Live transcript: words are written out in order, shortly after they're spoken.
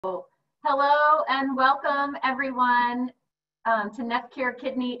Hello and welcome everyone to NephCure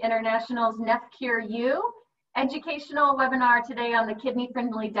Kidney International's NephCure U educational webinar today on the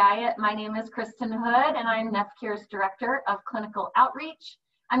kidney-friendly diet. My name is Kristen Hood and I'm NephCure's Director of Clinical Outreach.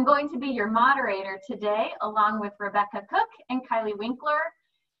 I'm going to be your moderator today along with Rebecca Cook and Kylie Winkler.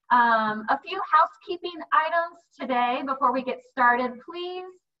 A few housekeeping items today before we get started. Please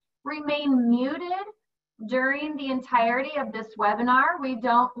remain muted during the entirety of this webinar. We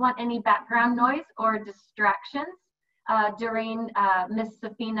don't want any background noise or distractions during Ms.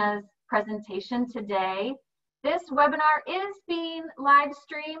 Safina's presentation today. This webinar is being live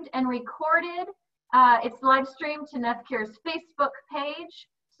streamed and recorded. It's live streamed to NephCure's Facebook page.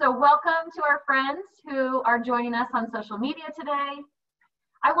 So welcome to our friends who are joining us on social media today.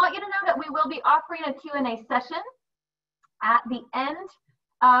 I want you to know that we will be offering a Q&A session at the end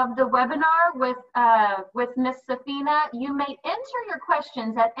of the webinar with Ms. Safina. You may enter your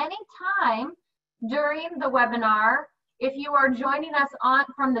questions at any time during the webinar. If you are joining us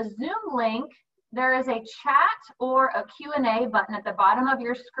from the Zoom link, there is a chat or a Q&A button at the bottom of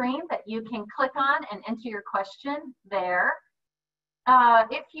your screen that you can click on and enter your question there.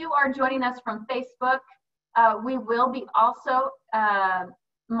 If you are joining us from Facebook, we will be also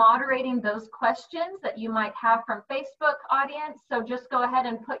moderating those questions that you might have from Facebook audience. So just go ahead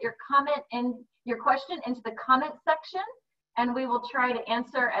and put your question into the comment section and we will try to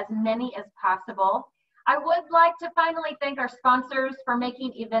answer as many as possible. I would like to finally thank our sponsors for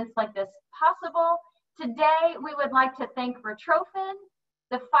making events like this possible. Today, we would like to thank Retrophin,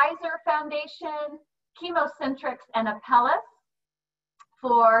 the Pfizer Foundation, Chemocentrics, and Apellis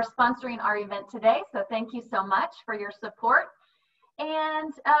for sponsoring our event today. So thank you so much for your support.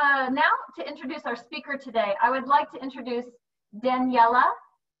 And now to introduce our speaker today, I would like to introduce Daniela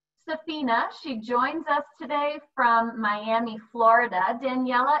Safina. She joins us today from Miami, Florida.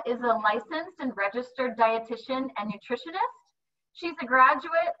 Daniela is a licensed and registered dietitian and nutritionist. She's a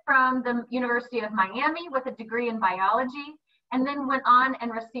graduate from the University of Miami with a degree in biology, and then went on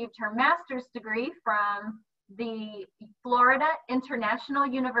and received her master's degree from the Florida International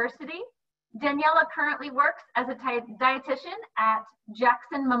University. Daniela currently works as a dietitian at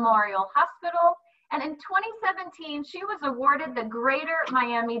Jackson Memorial Hospital, and in 2017, she was awarded the Greater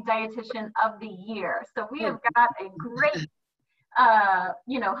Miami Dietitian of the Year. So we have got a great,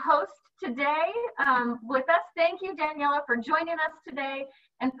 host today with us. Thank you, Daniela, for joining us today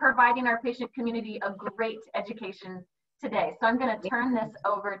and providing our patient community a great education today. So I'm going to turn this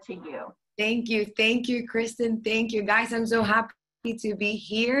over to you. Thank you, Kristen. Thank you, guys. I'm so happy to be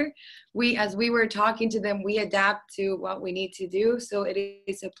here. As we were talking to them, we adapt to what we need to do. So it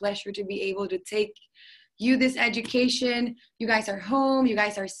is a pleasure to be able to take you this education. You guys are home, you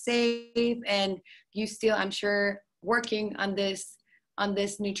guys are safe, and you still, I'm sure, working on this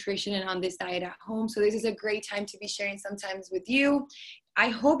nutrition and on this diet at home. So this is a great time to be sharing sometimes with you. I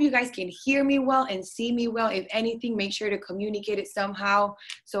hope you guys can hear me well and see me well. If anything, make sure to communicate it somehow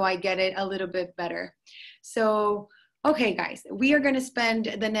so I get it a little bit better. So okay, guys, we are going to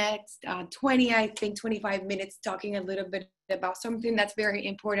spend the next 25 minutes talking a little bit about something that's very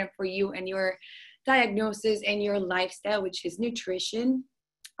important for you and your diagnosis and your lifestyle, which is nutrition.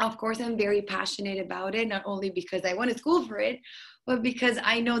 Of course, I'm very passionate about it, not only because I went to school for it, but because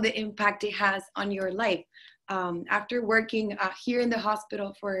I know the impact it has on your life. After working here in the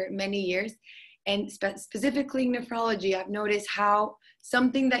hospital for many years, and specifically in nephrology, I've noticed how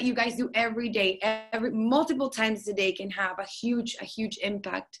something that you guys do every day, multiple times a day, can have a huge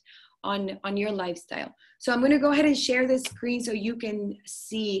impact on your lifestyle. So I'm going to go ahead and share this screen so you can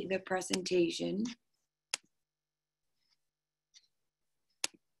see the presentation.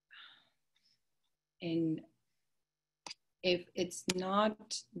 And if it's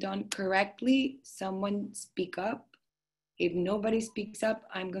not done correctly, someone speak up. If nobody speaks up,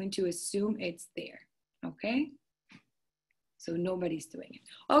 I'm going to assume it's there, okay? So nobody's doing it.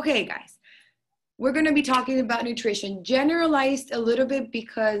 Okay, guys, we're gonna be talking about nutrition, generalized a little bit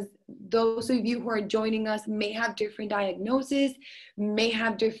because those of you who are joining us may have different diagnoses, may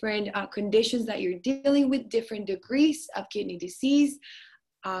have different conditions that you're dealing with, different degrees of kidney disease,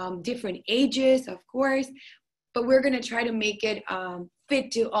 different ages, of course, but we're gonna try to make it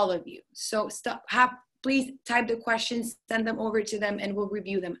fit to all of you. So please type the questions, send them over to them, and we'll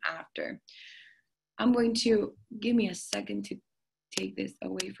review them after. I'm going to, give me a second to take this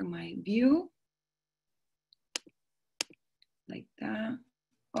away from my view. Like that.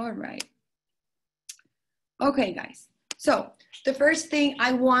 All right. Okay, guys. So the first thing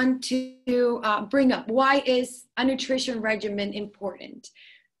I want to bring up, why is a nutrition regimen important?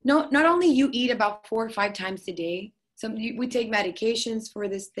 Not only you eat about 4 or 5 times a day, We take medications for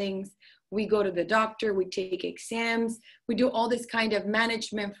these things. We go to the doctor, we take exams, we do all this kind of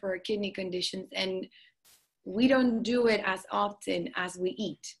management for our kidney conditions, and we don't do it as often as we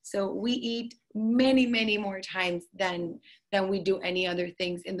eat. So we eat many, many more times than we do any other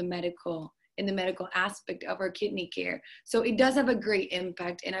things in the medical aspect of our kidney care. So it does have a great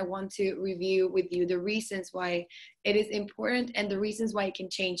impact, and I want to review with you the reasons why it is important and the reasons why it can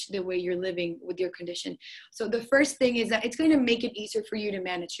change the way you're living with your condition. So the first thing is that it's going to make it easier for you to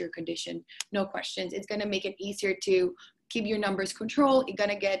manage your condition. No questions. It's going to make it easier to keep your numbers controlled.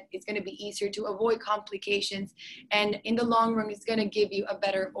 It's going to be easier to avoid complications, and in the long run, it's going to give you a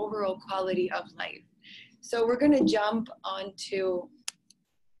better overall quality of life. So we're going to jump onto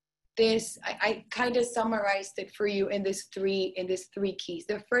this. I kind of summarized it for you in these three keys.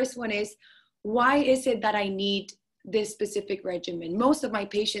 The first one is, why is it that I need this specific regimen? Most of my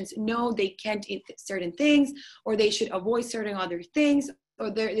patients know they can't eat certain things, or they should avoid certain other things,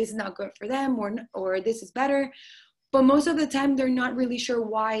 or this is not good for them, or this is better. But most of the time, they're not really sure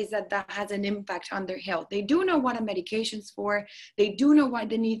why is that has an impact on their health. They do know what a medication's for. They do know why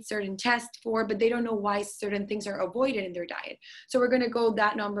they need certain tests for, but they don't know why certain things are avoided in their diet. So we're going to go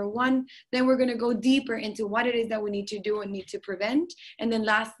that number one. Then we're going to go deeper into what it is that we need to do and need to prevent. And then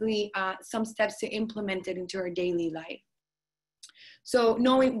lastly, some steps to implement it into our daily life. So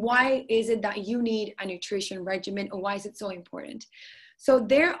knowing why is it that you need a nutrition regimen, or why is it so important? So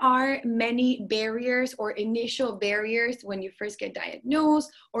there are many barriers or initial barriers when you first get diagnosed,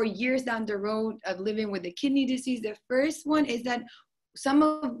 or years down the road of living with the kidney disease. The first one is that some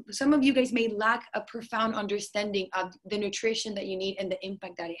of you guys may lack a profound understanding of the nutrition that you need and the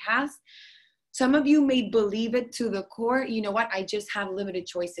impact that it has. Some of you may believe it to the core. You know what? I just have limited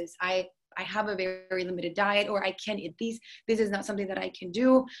choices. I have a very, very limited diet, or I can't eat these. This is not something that I can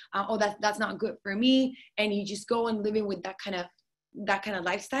do. That's not good for me. And you just go on living with that kind of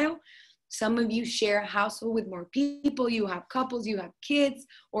lifestyle. Some of you share a household with more people. You have couples, you have kids,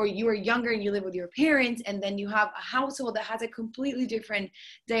 or you are younger and you live with your parents, and then you have a household that has a completely different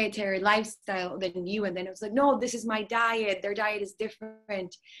dietary lifestyle than you. And then it's like, no, this is my diet. Their diet is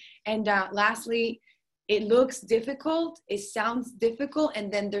different. And lastly, it looks difficult. It sounds difficult. And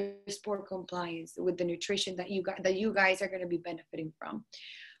then there's poor compliance with the nutrition that you guys are going to be benefiting from.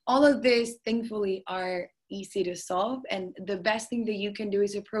 All of this, thankfully, are easy to solve, and the best thing that you can do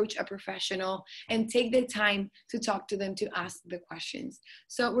is approach a professional and take the time to talk to them, to ask the questions.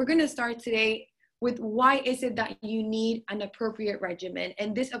 So we're going to start today with, why is it that you need an appropriate regimen?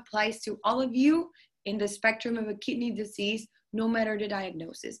 And this applies to all of you in the spectrum of a kidney disease, no matter the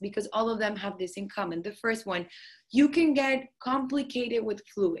diagnosis, because all of them have this in common. The first one, you can get complicated with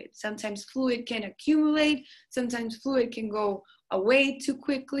fluid. Sometimes fluid can accumulate. Sometimes fluid can go away too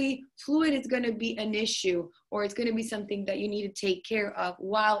quickly. Fluid is going to be an issue, or it's going to be something that you need to take care of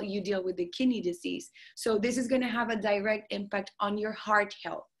while you deal with the kidney disease. So this is going to have a direct impact on your heart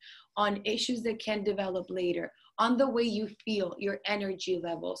health, on issues that can develop later, on the way you feel, your energy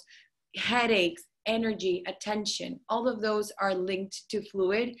levels, headaches, energy, attention. All of those are linked to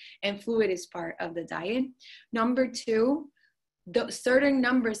fluid, and fluid is part of the diet. Number two, the certain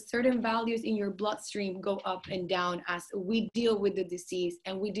numbers, certain values in your bloodstream go up and down as we deal with the disease,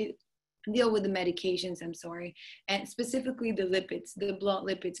 and we deal with the medications, and specifically the lipids. The blood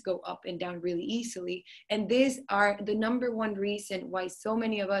lipids go up and down really easily. And these are the number one reason why so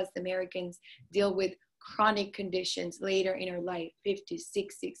many of us Americans deal with chronic conditions later in our life, 50s,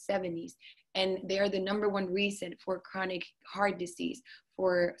 60s, 70s. And they are the number one reason for chronic heart disease,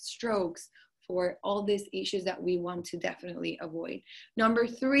 for strokes, for all these issues that we want to definitely avoid. Number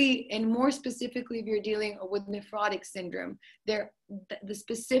three, and more specifically, if you're dealing with nephrotic syndrome, the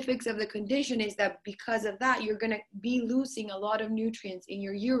specifics of the condition is that because of that, you're going to be losing a lot of nutrients in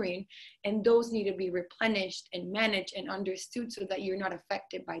your urine, and those need to be replenished and managed and understood so that you're not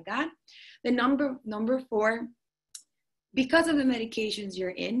affected by that. The number four, because of the medications you're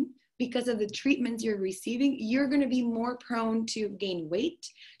in, because of the treatments you're receiving, you're going to be more prone to gain weight.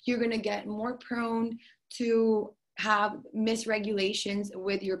 You're going to get more prone to have misregulations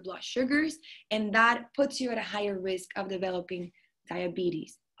with your blood sugars, and that puts you at a higher risk of developing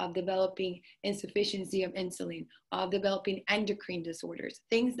diabetes, of developing insufficiency of insulin, of developing endocrine disorders,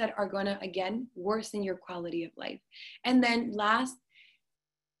 things that are going to, again, worsen your quality of life. And then last,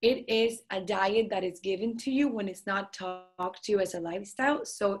 it is a diet that is given to you when it's not talked to as a lifestyle.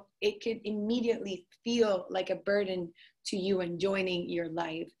 So it can immediately feel like a burden to you and joining your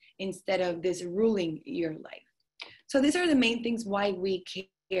life instead of this ruling your life. So these are the main things why we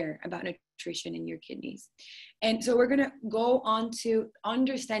care about nutrition in your kidneys. And so we're going to go on to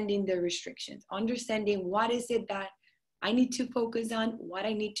understanding the restrictions, understanding what is it that I need to focus on, what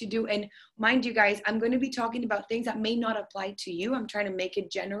I need to do. And mind you guys, I'm going to be talking about things that may not apply to you. I'm trying to make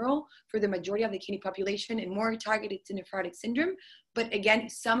it general for the majority of the kidney population and more targeted to nephrotic syndrome. But again,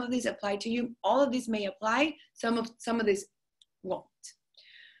 some of these apply to you. All of these may apply. Some of these won't.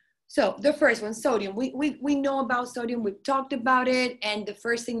 So the first one, sodium. We know about sodium. We've talked about it. And the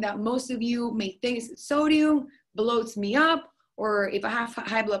first thing that most of you may think is sodium bloats me up. Or if I have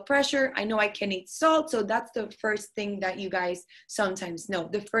high blood pressure, I know I can eat salt. So that's the first thing that you guys sometimes know.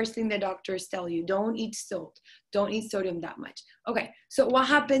 The first thing the doctors tell you, don't eat salt. Don't eat sodium that much. Okay, so what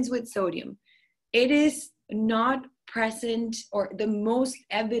happens with sodium? It is not present, or the most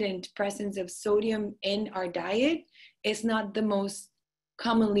evident presence of sodium in our diet is not the most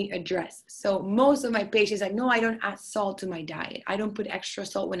commonly addressed. So most of my patients are like, no, I don't add salt to my diet. I don't put extra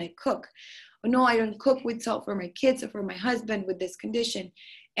salt when I cook. Or no, I don't cook with salt for my kids or for my husband with this condition.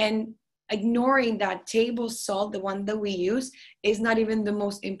 And ignoring that table salt, the one that we use, is not even the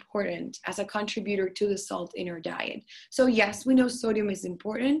most important as a contributor to the salt in our diet. So yes, we know sodium is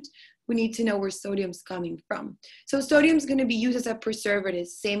important. We need to know where sodium's coming from. So sodium is going to be used as a preservative,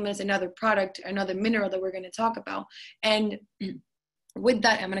 same as another product, another mineral that we're going to talk about. And with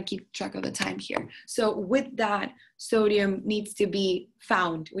that, I'm going to keep track of the time here. So with that, sodium needs to be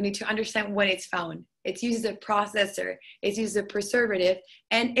found. We need to understand when it's found. It's used as a processor. It's used as a preservative.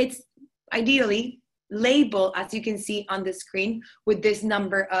 And it's ideally labeled, as you can see on the screen, with this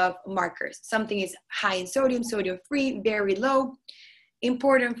number of markers. Something is high in sodium, sodium-free, very low.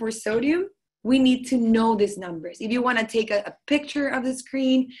 Important for sodium, we need to know these numbers. If you want to take a picture of the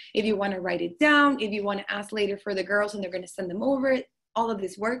screen, if you want to write it down, if you want to ask later for the girls and they're going to send them over it, all of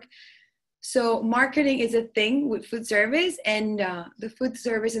this work. So marketing is a thing with food service, and the food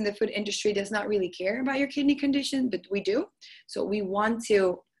service and the food industry does not really care about your kidney condition, but we do. So we want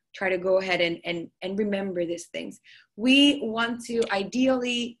to try to go ahead and remember these things. We want to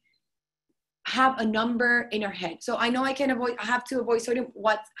ideally have a number in our head. So I know I have to avoid sodium.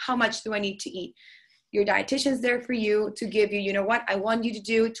 How much do I need to eat? Your dietitian's there for you to give you, you know what, I want you to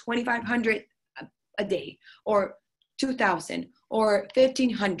do 2,500 a day, or 2,000 or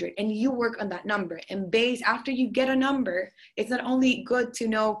 1,500, and you work on that number. And after you get a number, it's not only good to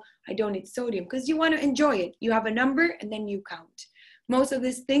know I don't need sodium, because you want to enjoy it. You have a number and then you count. Most of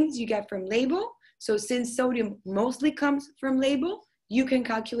these things you get from label. So since sodium mostly comes from label, you can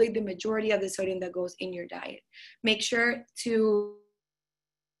calculate the majority of the sodium that goes in your diet. Make sure to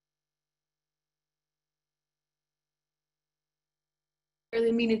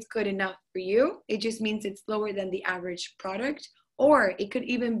really mean it's good enough for you. It just means it's lower than the average product. Or it could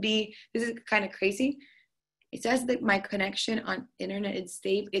even be, this is kind of crazy. It says that my connection on internet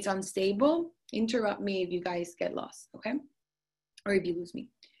it's unstable. Interrupt me if you guys get lost, okay? Or if you lose me.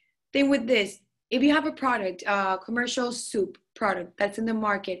 Thing with this, if you have a product, commercial soup product that's in the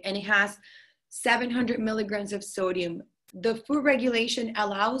market and it has 700 milligrams of sodium, the food regulation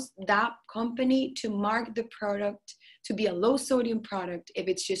allows that company to mark the product to be a low sodium product if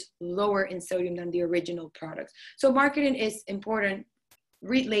it's just lower in sodium than the original product. So marketing is important.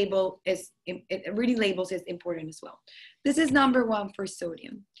 Reading labels is important as well. This is number one for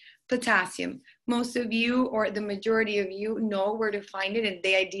sodium. Potassium. Most of you, or the majority of you, know where to find it, and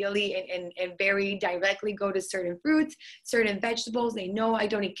they ideally and very directly go to certain fruits, certain vegetables. They know I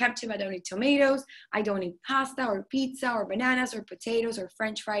don't eat ketchup, I don't eat tomatoes, I don't eat pasta or pizza or bananas or potatoes or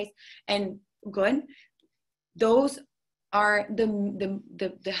French fries, and good. Those are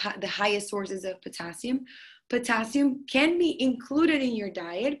the highest sources of potassium. Potassium can be included in your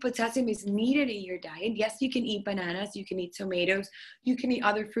diet. Potassium is needed in your diet. Yes, you can eat bananas, you can eat tomatoes, you can eat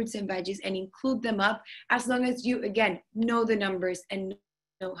other fruits and veggies and include them up, as long as you, again, know the numbers and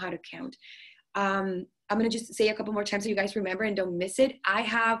know how to count. I'm going to just say a couple more times so you guys remember and don't miss it. I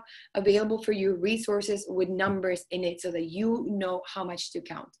have available for you resources with numbers in it so that you know how much to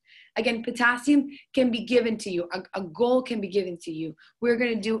count. Again, potassium can be given to you. A goal can be given to you. We're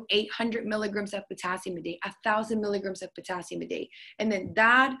going to do 800 milligrams of potassium a day, 1,000 milligrams of potassium a day. And then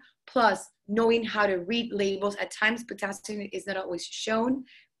that plus knowing how to read labels. At times, potassium is not always shown,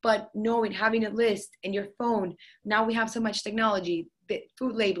 but knowing, having a list in your phone. Now we have so much technology, the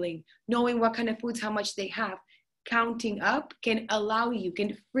food labeling, knowing what kind of foods, how much they have. Counting up can allow you,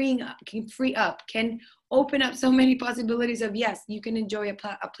 can free up, can open up so many possibilities of, yes, you can enjoy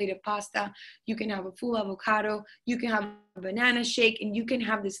a plate of pasta, you can have a full avocado, you can have a banana shake, and you can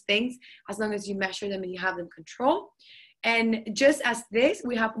have these things as long as you measure them and you have them controlled. And just as this,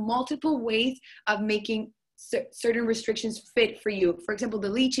 we have multiple ways of making certain restrictions fit for you. For example, the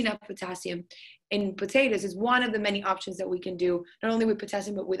leaching of potassium in potatoes is one of the many options that we can do, not only with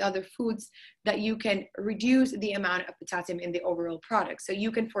potassium, but with other foods, that you can reduce the amount of potassium in the overall product. So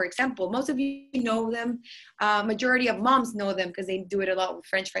you can, for example, most of you know them, majority of moms know them because they do it a lot with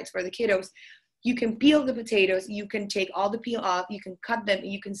French fries for the kiddos. You can peel the potatoes, you can take all the peel off, you can cut them,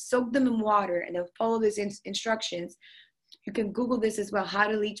 you can soak them in water, and then follow these instructions. You can Google this as well, how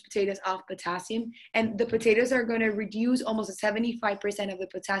to leach potatoes off potassium. And the potatoes are going to reduce almost 75% of the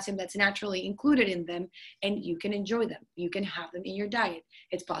potassium that's naturally included in them, and you can enjoy them. You can have them in your diet.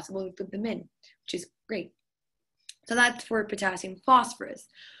 It's possible to put them in, which is great. So that's for potassium. Phosphorus.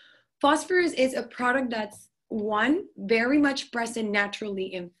 Phosphorus is a product that's, one, very much present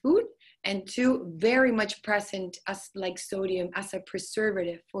naturally in food, and two, very much present as like sodium as a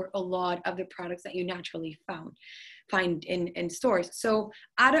preservative for a lot of the products that you naturally find in stores. So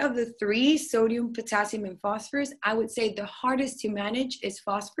out of the three, sodium, potassium, and phosphorus, I would say the hardest to manage is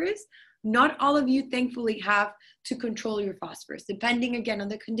phosphorus. Not all of you, thankfully, have to control your phosphorus, depending again on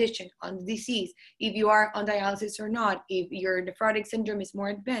the condition, on the disease, if you are on dialysis or not, if your nephrotic syndrome is more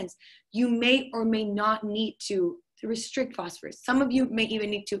advanced, you may or may not need to restrict phosphorus. Some of you may even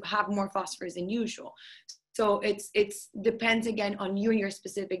need to have more phosphorus than usual. So it's depends again on you and your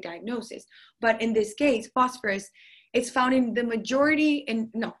specific diagnosis. But in this case, phosphorus, it's found in the majority,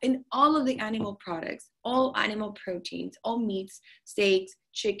 in all of the animal products, all animal proteins, all meats, steaks,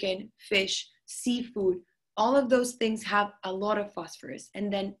 chicken, fish, seafood, all of those things have a lot of phosphorus.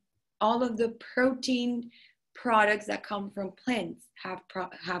 And then all of the protein products that come from plants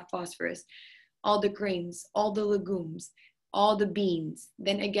have phosphorus. All the grains, all the legumes, all the beans,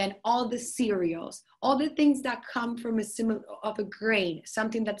 then again, all the cereals, all the things that come from a grain,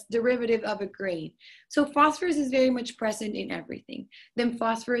 something that's derivative of a grain. So phosphorus is very much present in everything. Then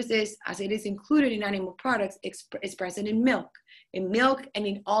phosphorus is, as it is included in animal products, is present in milk and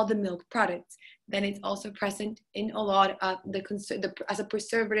in all the milk products. Then it's also present in a lot of as a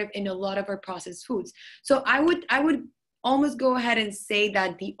preservative in a lot of our processed foods. So I would almost go ahead and say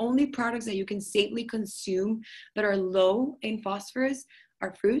that the only products that you can safely consume that are low in phosphorus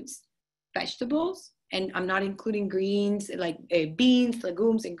are fruits, vegetables, and I'm not including greens like beans,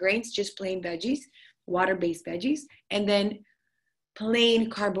 legumes, and grains, just plain veggies, water-based veggies, and then plain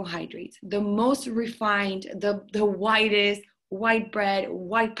carbohydrates, the most refined, the whitest, white bread,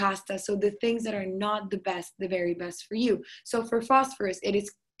 white pasta, so the things that are not the best, the very best for you. So for phosphorus, it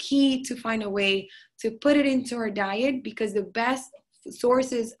is key to find a way to put it into our diet, because the best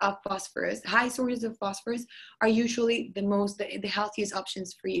sources of phosphorus, high sources of phosphorus, are usually the healthiest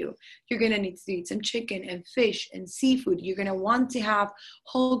options for you. You're gonna need to eat some chicken and fish and seafood. You're gonna want to have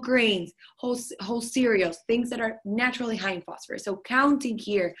whole grains, whole cereals, things that are naturally high in phosphorus. So counting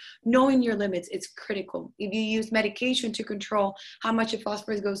here, knowing your limits, is critical. If you use medication to control how much of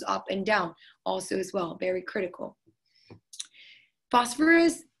phosphorus goes up and down, also as well, very critical.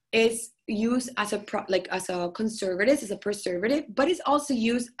 Phosphorus is used as a conservative, as a preservative, but it's also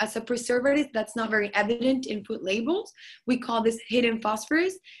used as a preservative that's not very evident in food labels. We call this hidden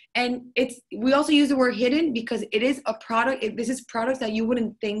phosphorus, and we also use the word hidden because it is a product. This is products that you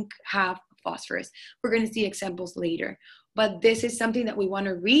wouldn't think have phosphorus. We're going to see examples later, but this is something that we want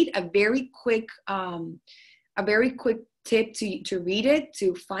to read. A very quick tip to read it,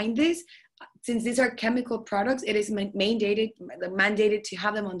 to find this. Since these are chemical products, it is mandated to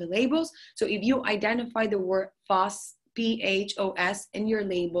have them on the labels. So if you identify the word phos, P-H-O-S, in your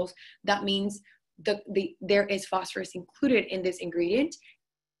labels, that means there is phosphorus included in this ingredient.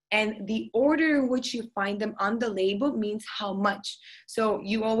 And the order in which you find them on the label means how much. So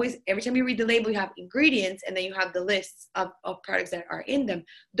you always, every time you read the label, you have ingredients, and then you have the lists of products that are in them.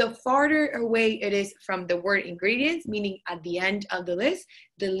 The farther away it is from the word ingredients, meaning at the end of the list,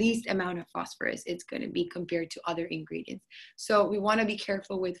 the least amount of phosphorus it's going to be compared to other ingredients. So we want to be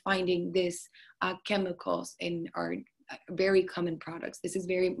careful with finding these chemicals in our very common products. This is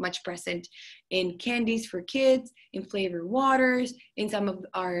very much present in candies for kids, in flavored waters, in some of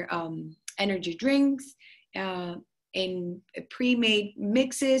our energy drinks, in pre-made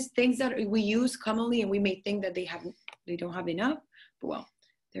mixes, things that we use commonly, and we may think that they don't have enough, but well,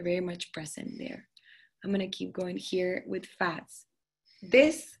 they're very much present there. I'm gonna keep going here with fats.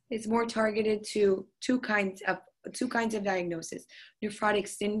 This is more targeted to two kinds of diagnosis: nephrotic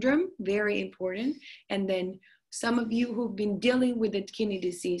syndrome, very important, and then some of you who've been dealing with the kidney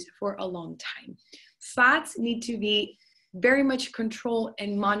disease for a long time. Fats need to be very much controlled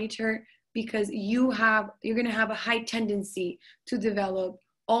and monitored, because you're gonna have a high tendency to develop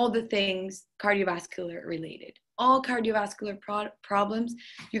all the things cardiovascular related. All cardiovascular problems,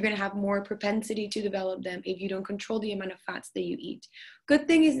 you're gonna have more propensity to develop them if you don't control the amount of fats that you eat. Good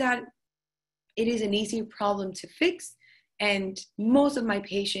thing is that it is an easy problem to fix. And most of my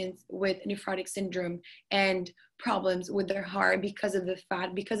patients with nephrotic syndrome and problems with their heart because of the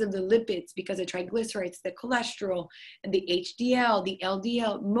fat, because of the lipids, because of triglycerides, the cholesterol, and the HDL, the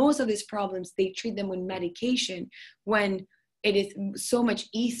LDL, most of these problems, they treat them with medication when it is so much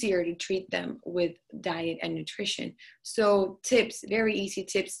easier to treat them with diet and nutrition. So tips, very easy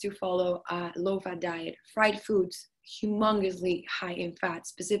tips to follow: low-fat diet, fried foods, humongously high in fat,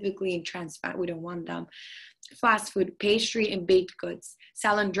 specifically in trans fat, we don't want them. Fast food, pastry and baked goods,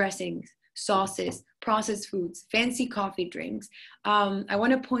 salad dressings, sauces, processed foods, fancy coffee drinks. I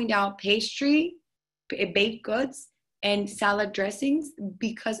want to point out pastry, baked goods, and salad dressings,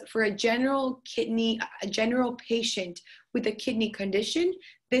 because for a general patient with a kidney condition,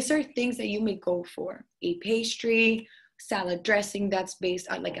 these are things that you may go for. A pastry, salad dressing that's based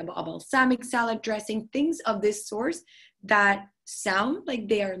on like a balsamic salad dressing, things of this sort that sound like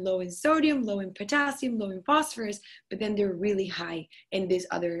they are low in sodium, low in potassium, low in phosphorus, but then they're really high in this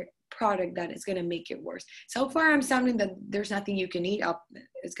other product that is going to make it worse. So far I'm sounding that there's nothing you can eat up.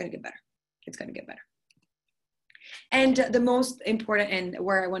 It's going to get better. It's going to get better. And the most important, and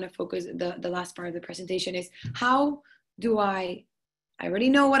where I want to focus the last part of the presentation, is how do I already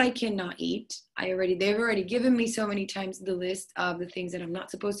know what I cannot eat. They've already given me so many times the list of the things that I'm not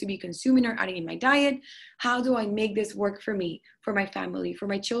supposed to be consuming or adding in my diet. How do I make this work for me, for my family, for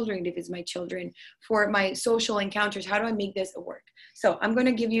my children, if it's my children, for my social encounters? How do I make this work? So I'm going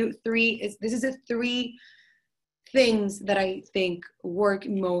to give you three things that I think work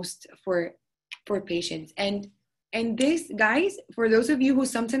most for patients. And this, guys, for those of you who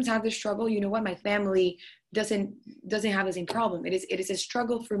sometimes have the struggle, you know what, my family doesn't have the same problem. It is a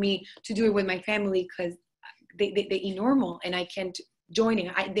struggle for me to do it with my family because they eat normal and I can't join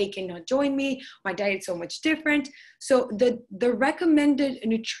in. They cannot join me. My diet's so much different. So the recommended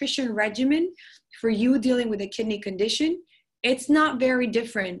nutrition regimen for you dealing with a kidney condition, it's not very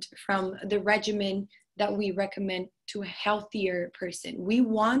different from the regimen that we recommend to a healthier person. We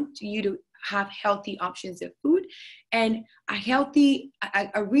want you to have healthy options of food, and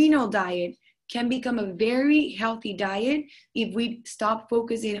a renal diet can become a very healthy diet if we stop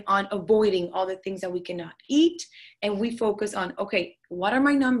focusing on avoiding all the things that we cannot eat, and we focus on, okay, what are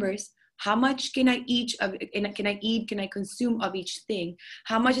my numbers? How much can I consume of each thing?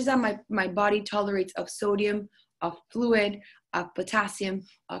 How much is that my body tolerates of sodium, of fluid, of potassium,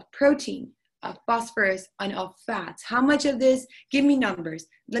 of protein, of phosphorus, and of fats? How much of this? Give me numbers.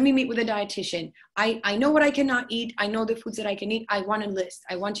 Let me meet with a dietitian. I know what I cannot eat. I know the foods that I can eat. I want a list.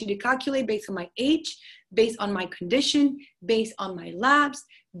 I want you to calculate based on my age, based on my condition, based on my labs,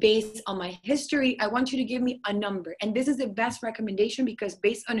 based on my history. I want you to give me a number. And this is the best recommendation, because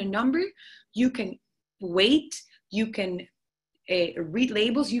based on a number, you can weight, you can read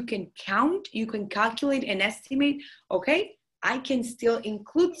labels, you can count, you can calculate and estimate, okay, I can still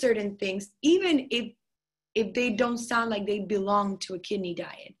include certain things, even if they don't sound like they belong to a kidney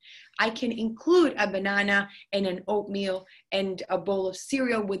diet. I can include a banana and an oatmeal and a bowl of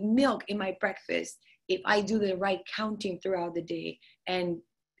cereal with milk in my breakfast if I do the right counting throughout the day, and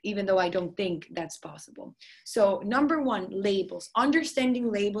even though I don't think that's possible. So number one, labels.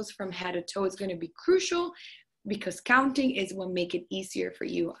 Understanding labels from head to toe is going to be crucial, because counting is what make it easier for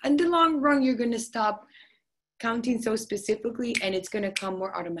you. In the long run, you're going to stop counting so specifically, and it's going to come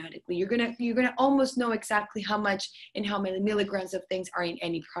more automatically. You're going to almost know exactly how much and how many milligrams of things are in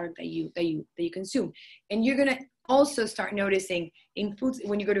any product that you consume. And you're going to also start noticing in foods,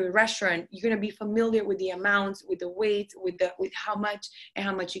 when you go to a restaurant, you're going to be familiar with the amounts, with the weight, with how much and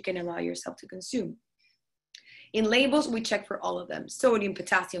how much you can allow yourself to consume. In labels, we check for all of them: sodium,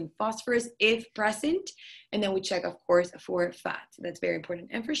 potassium, phosphorus, if present, and then we check, of course, for fat. That's very important.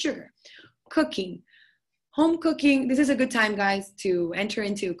 And for sugar. Cooking. Home cooking, this is a good time, guys, to enter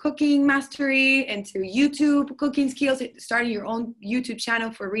into cooking mastery, into YouTube cooking skills, starting your own YouTube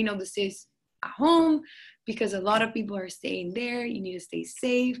channel for renal disease at home, because a lot of people are staying there. You need to stay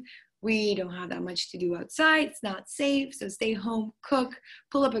safe. We don't have that much to do outside. It's not safe. So stay home, cook,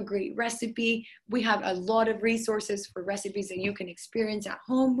 pull up a great recipe. We have a lot of resources for recipes that you can experience at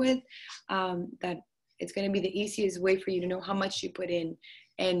home with, that it's going to be the easiest way for you to know how much you put in.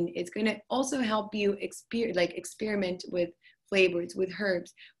 And it's going to also help you experiment with flavors, with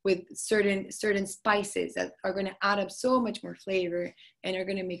herbs, with certain spices that are going to add up so much more flavor and are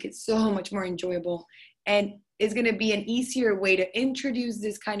going to make it so much more enjoyable. And it's going to be an easier way to introduce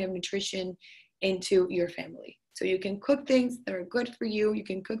this kind of nutrition into your family. So you can cook things that are good for you. You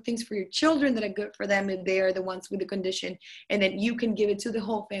can cook things for your children that are good for them if they are the ones with the condition. And then you can give it to the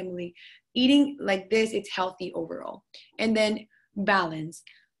whole family. Eating like this, it's healthy overall. And then balance.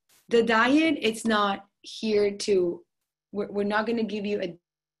 The diet, it's not here to, we're not going to give you a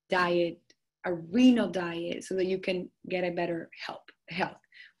diet, a renal diet, so that you can get a better health.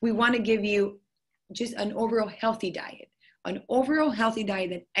 We want to give you just an overall healthy diet,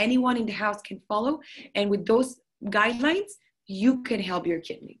 that anyone in the house can follow. And with those guidelines, you can help your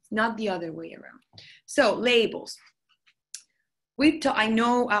kidneys, not the other way around. So labels. I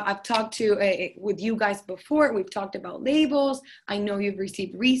know I've talked with you guys before. We've talked about labels. I know you've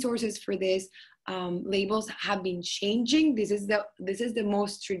received resources for this. Labels have been changing. This is the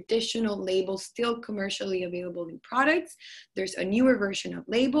most traditional label still commercially available in products. There's a newer version of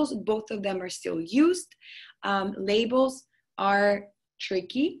labels. Both of them are still used. Labels are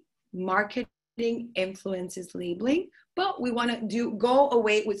tricky. Marketing influences labeling, but we want to go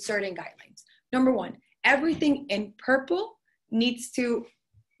away with certain guidelines. Number one, everything in purple needs to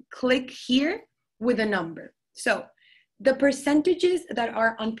click here with a number. So the percentages that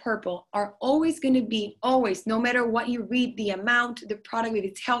are on purple are always going to be, no matter what you read, the amount, the product, if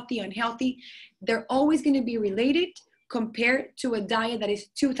it's healthy, unhealthy, they're always going to be related compared to a diet that is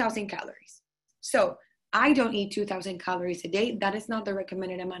 2,000 calories. So I don't eat 2,000 calories a day. That is not the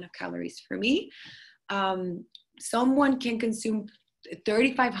recommended amount of calories for me. Someone can consume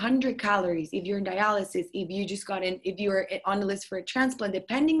 3,500 calories if you're in dialysis, if you're on the list for a transplant.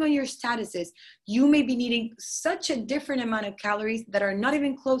 Depending on your statuses, you may be needing such a different amount of calories that are not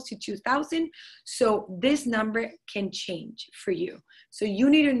even close to 2,000. So this number can change for you. So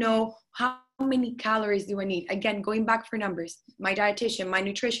you need to know, how many calories do I need? Again, going back for numbers, my dietitian, my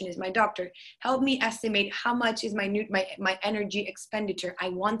nutritionist, my doctor, help me estimate how much is my energy expenditure. I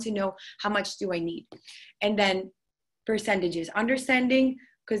want to know how much do I need. And then percentages, understanding,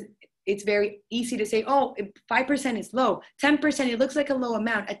 because it's very easy to say, 5% is low, 10%, it looks like a low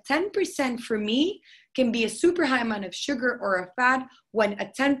amount. A 10% for me can be a super high amount of sugar or a fat, when a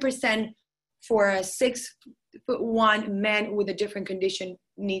 10% for a 6'1" man with a different condition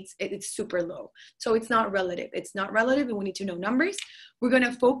it's super low. So it's not relative, and we need to know numbers. We're going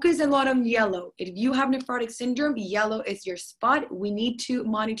to focus a lot on yellow. If you have nephrotic syndrome, yellow is your spot. We need to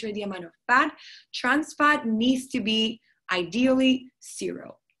monitor the amount of fat. Trans fat needs to be ideally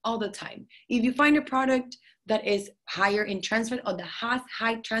 0 all the time. If you find a product that is higher in trans fat, or that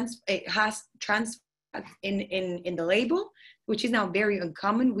has trans fat in the label, which is now very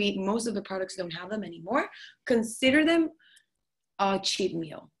uncommon, most of the products don't have them anymore, consider them a cheat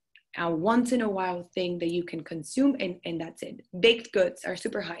meal, a once in a while thing that you can consume, and that's it. Baked goods are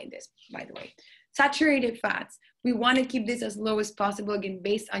super high in this, by the way. Saturated fats, we want to keep this as low as possible, again,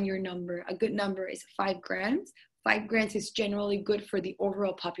 based on your number. A good number is 5 grams. 5 grams is generally good for the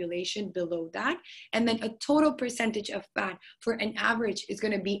overall population. Below that, and then a total percentage of fat for an average is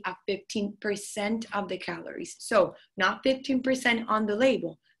going to be at 15% of the calories. So not 15% on the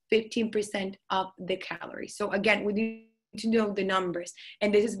label, 15% of the calories. So again, we need to know the numbers,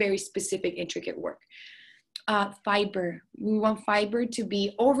 and this is very specific, intricate work. Fiber, we want fiber to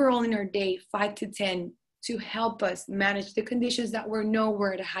be overall in our day 5 to 10 to help us manage the conditions that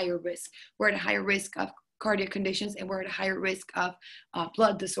we're at a higher risk. We're at a higher risk of cardiac conditions, and we're at a higher risk of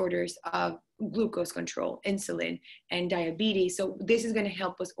blood disorders, of glucose control, insulin, and diabetes. So this is going to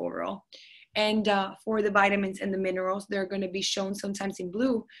help us overall. And for the vitamins and the minerals, they're going to be shown sometimes in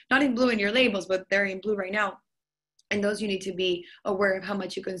blue, not in blue in your labels, but they're in blue right now. And those you need to be aware of how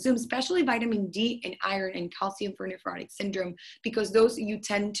much you consume, especially vitamin D and iron and calcium for nephrotic syndrome, because those you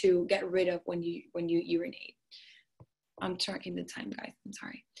tend to get rid of when you urinate. I'm tracking the time, guys, I'm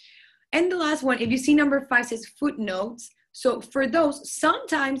sorry. And the last one, if you see number 5 says footnotes. So for those,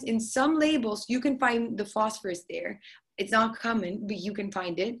 sometimes in some labels, you can find the phosphorus there. It's not common, but you can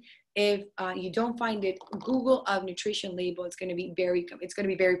find it. If you don't find it, Google a nutrition label. It's going to be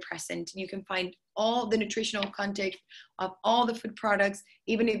very present. You can find all the nutritional context of all the food products,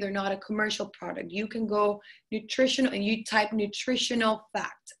 even if they're not a commercial product. You can go nutritional and you type nutritional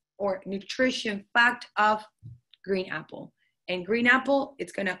fact or nutrition fact of green apple. And green apple, you're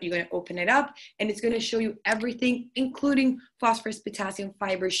gonna open it up, and it's gonna show you everything, including phosphorus, potassium,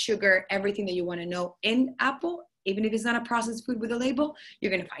 fiber, sugar, everything that you want to know in apple. Even if it's not a processed food with a label,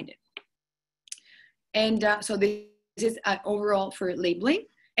 you're gonna find it. And so this is overall for labeling.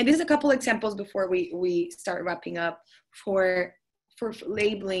 And this is a couple examples before we start wrapping up for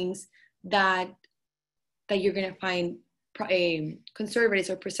labelings that you're gonna find conservatives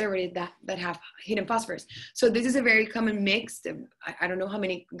or preservatives that have hidden phosphorus. So this is a very common mix. I don't know how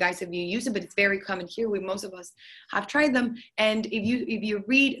many guys of you use it, but it's very common here. Most of us have tried them. And if you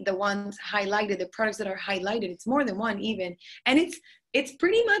read the ones highlighted, the products that are highlighted, it's more than one even. And it's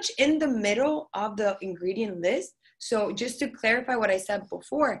pretty much in the middle of the ingredient list. So just to clarify what I said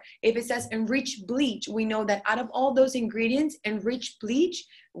before, if it says enriched bleach, we know that out of all those ingredients, enriched bleach,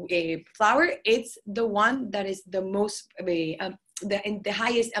 flour, it's the one that is the most, the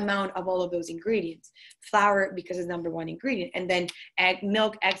highest amount of all of those ingredients. Flour, because it's number one ingredient, and then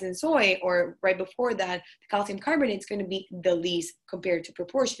milk, eggs, and soy, or right before that, the calcium carbonate is going to be the least compared to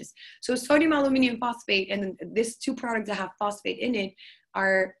proportions. So sodium aluminum phosphate, and these two products that have phosphate in it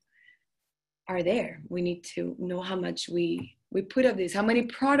are there. We need to know how much we put of this, how many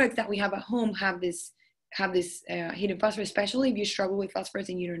products that we have at home have this hidden phosphorus, especially if you struggle with phosphorus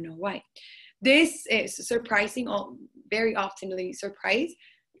and you don't know why. This is surprising, very oftenly surprised,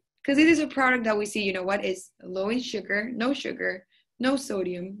 because it is a product that we see, you know what, is low in sugar, no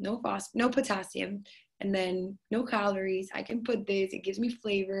sodium, no potassium, and then no calories. I can put this, it gives me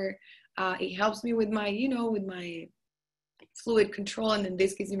flavor, it helps me with my, with my fluid control, and then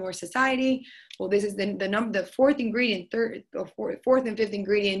this gives me more satiety. Well, this is the fourth ingredient, fourth and fifth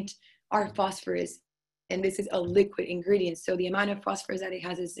ingredient are phosphorus, and this is a liquid ingredient, so the amount of phosphorus that it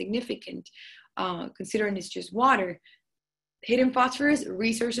has is significant, considering it's just water. Hidden phosphorus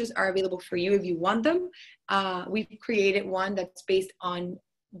resources are available for you if you want them. We've created one that's based on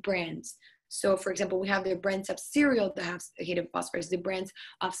brands. So for example, we have the brands of cereal that have hidden phosphorus, the brands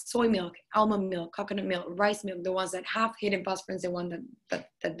of soy milk, almond milk, coconut milk, rice milk, the ones that have hidden phosphorus, the ones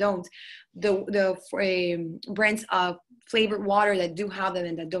that don't. The brands of flavored water that do have them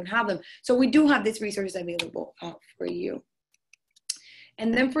and that don't have them. So we do have these resources available for you.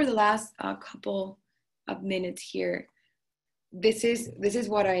 And then for the last couple of minutes here, this is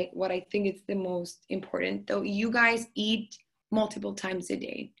what I think is the most important. Though you guys eat multiple times a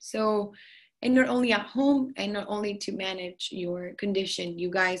day. So, and not only at home and not only to manage your condition, you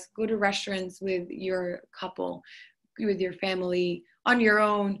guys go to restaurants with your couple, with your family, on your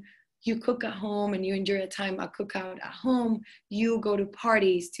own. You cook at home and you enjoy a cookout at home. You go to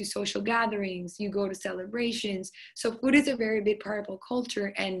parties, to social gatherings, you go to celebrations. So food is a very big part of our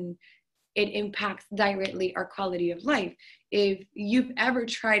culture, and it impacts directly our quality of life. If you've ever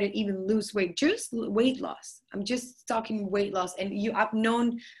tried to even lose weight, just weight loss, I'm just talking weight loss, and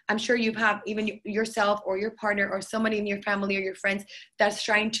I'm sure you have even yourself or your partner or somebody in your family or your friends that's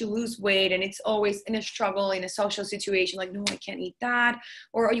trying to lose weight, and it's always in a struggle, in a social situation, like, no, I can't eat that.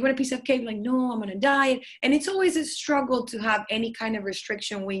 Or you want a piece of cake, like, no, I'm on a diet. And it's always a struggle to have any kind of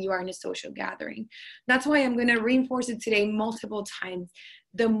restriction when you are in a social gathering. That's why I'm going to reinforce it today multiple times.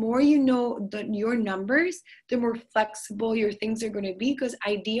 The more you know your numbers, the more flexible your things are going to be, because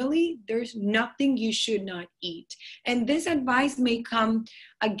ideally there's nothing you should not eat. And this advice may come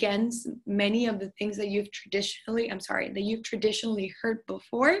against many of the things that you've traditionally heard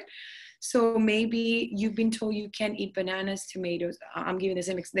before. So maybe you've been told you can't eat bananas, tomatoes. I'm giving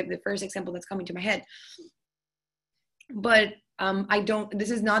the first example that's coming to my head. But this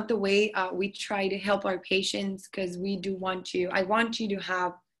is not the way we try to help our patients, because I want you to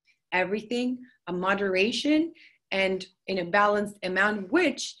have everything, a moderation, and in a balanced amount,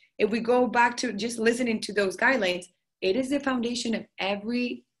 which, if we go back to just listening to those guidelines, it is the foundation of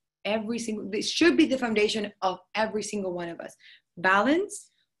this should be the foundation of every single one of us. Balance,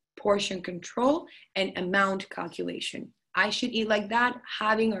 portion control, and amount calculation. I should eat like that,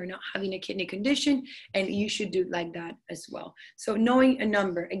 having or not having a kidney condition, and you should do like that as well. So knowing a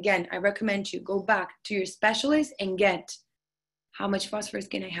number, again, I recommend you go back to your specialist and get how much phosphorus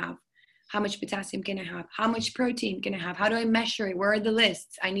can I have? How much potassium can I have? How much protein can I have? How do I measure it? Where are the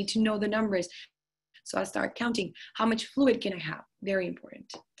lists? I need to know the numbers. So I start counting. How much fluid can I have? Very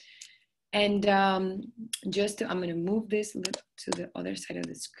important. And I'm going to move this to the other side of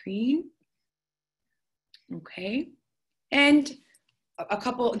the screen. Okay. And a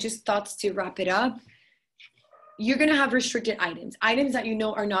couple just thoughts to wrap it up. You're going to have restricted items that you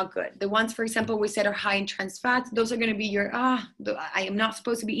know are not good. The ones, for example, we said are high in trans fats. Those are going to be your, I am not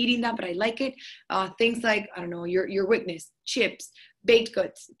supposed to be eating that, but I like it. Things like, I don't know, your weakness, chips, baked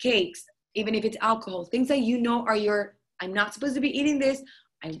goods, cakes, even if it's alcohol, things that you know are I'm not supposed to be eating this.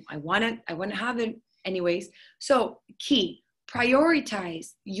 I want to have it anyways. So key,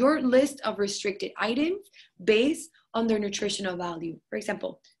 prioritize your list of restricted items based on their nutritional value. For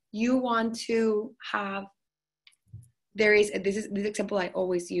example, you want to have, this example I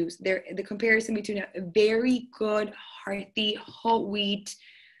always use, the comparison between a very good, hearty, whole wheat,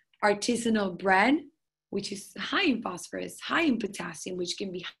 artisanal bread, which is high in phosphorus, high in potassium, which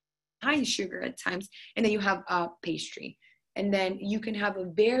can be high in sugar at times, and then you have a pastry. And then you can have a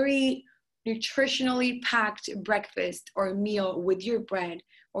very nutritionally packed breakfast or meal with your bread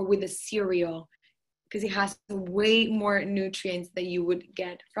or with a cereal, because it has way more nutrients that you would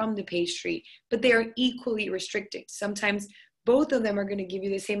get from the pastry, but they are equally restricted. Sometimes both of them are going to give you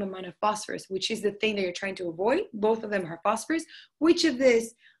the same amount of phosphorus, which is the thing that you're trying to avoid. Both of them are phosphorus. Which of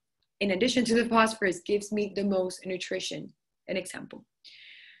this, in addition to the phosphorus, gives me the most nutrition? An example.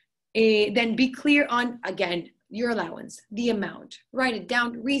 Then be clear on, again, your allowance, the amount. Write it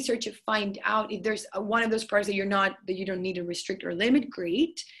down, research it, find out if there's one of those parts that you don't need to restrict or limit,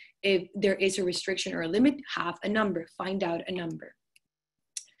 great. If there is a restriction or a limit, have a number, find out a number.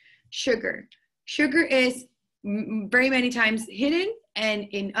 Sugar. Sugar is very many times hidden and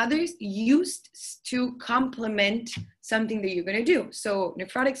in others used to complement something that you're going to do. So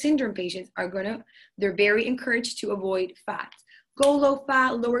nephrotic syndrome patients they're very encouraged to avoid fat. Go low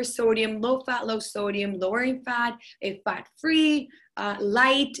fat, lower sodium, low fat, low sodium, lower in fat, a fat free,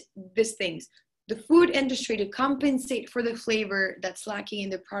 light, these things. The food industry, to compensate for the flavor that's lacking in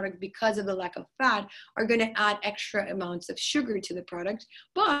the product because of the lack of fat, are going to add extra amounts of sugar to the product.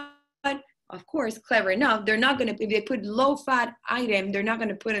 But of course, clever enough, they're not going to, if they put low fat item, they're not going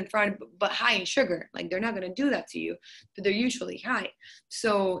to put in front, but high in sugar. Like, they're not going to do that to you, but they're usually high.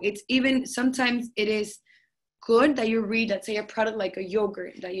 So it's even, sometimes it is good that you read, let's say, a product like a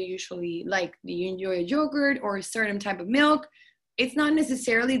yogurt that you usually like. Do you enjoy a yogurt or a certain type of milk? It's not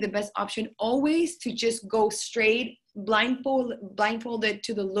necessarily the best option always to just go straight blindfolded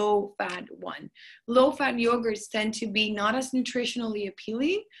to the low fat one. Low fat yogurts tend to be not as nutritionally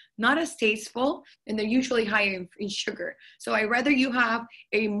appealing, not as tasteful, and they're usually higher in sugar. So I'd rather you have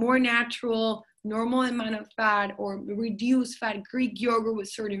a more natural, normal amount of fat or reduced fat Greek yogurt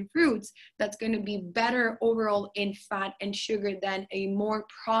with certain fruits that's going to be better overall in fat and sugar than a more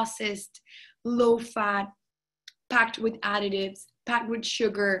processed, low fat, packed with additives, packed with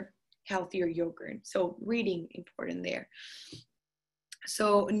sugar, healthier yogurt. So reading important there.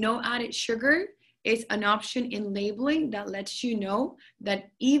 So no added sugar is an option in labeling that lets you know that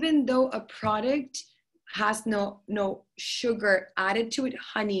even though a product has no sugar added to it,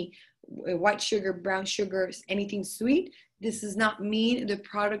 honey, white sugar, brown sugars, anything sweet, this does not mean the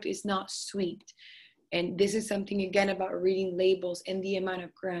product is not sweet. And this is something, again, about reading labels and the amount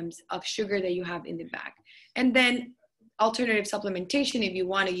of grams of sugar that you have in the bag. And then alternative supplementation, if you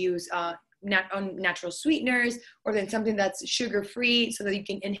want to use natural sweeteners, or then something that's sugar-free so that you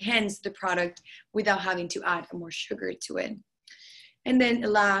can enhance the product without having to add more sugar to it. And then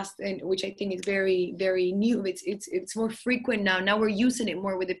last, and which I think is very, very new, it's more frequent now. Now we're using it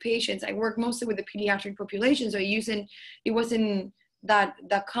more with the patients. I work mostly with the pediatric population, so it wasn't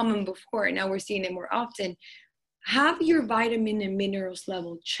that common before. Now we're seeing it more often. Have your vitamin and minerals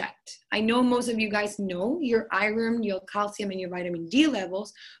level checked. I know most of you guys know your iron, your calcium, and your vitamin D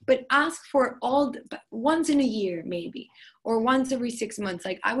levels, but ask for once in a year maybe, or once every 6 months.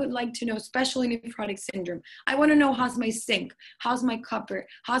 Like, I would like to know, especially nephrotic syndrome, I want to know how's my zinc, how's my copper,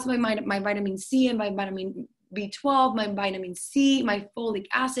 how's my vitamin C and my vitamin B12, my vitamin C, my folic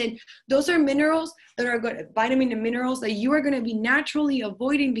acid. Those are minerals that are good, vitamin and minerals that you are going to be naturally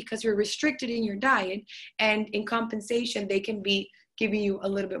avoiding because you're restricted in your diet. And in compensation, they can be giving you a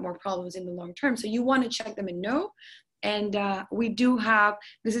little bit more problems in the long term. So you want to check them and know. And we do have,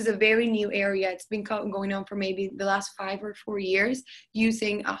 this is a very new area. It's been going on for maybe the last 5 or 4 years,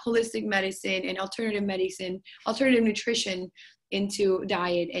 using holistic medicine and alternative medicine, alternative nutrition into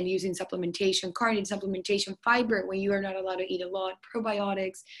diet, and using supplementation, carnitine supplementation, fiber when you are not allowed to eat a lot,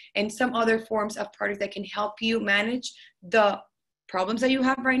 probiotics, and some other forms of products that can help you manage the problems that you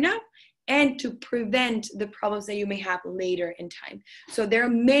have right now and to prevent the problems that you may have later in time. So there are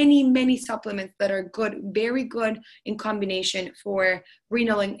many, many supplements that are good, very good in combination for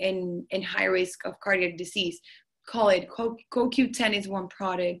renal and high risk of cardiac disease. Call it CoQ10 is one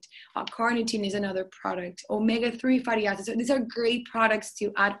product, carnitine is another product, omega-3 fatty acids. So these are great products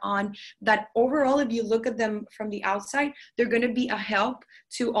to add on that overall, if you look at them from the outside, they're going to be a help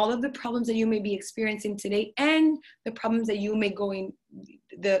to all of the problems that you may be experiencing today and the problems that you may go in,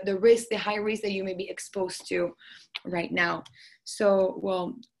 the risk, the high risk that you may be exposed to right now. So,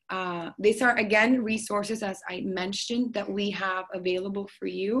 well, these are, again, resources, as I mentioned, that we have available for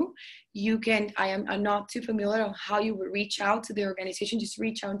you. You can, I'm not too familiar on how you would reach out to the organization. Just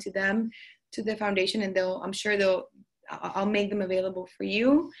reach out to them, to the foundation, and I'll make them available for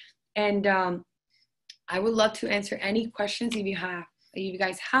you. And I would love to answer any questions if you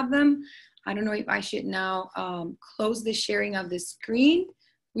guys have them. I don't know if I should now close the sharing of the screen.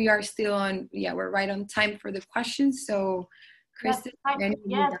 We are still on, we're right on time for the questions. So, Kristen,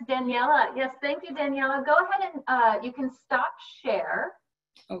 yes, Daniela. Yes, thank you, Daniela. Go ahead and you can stop share.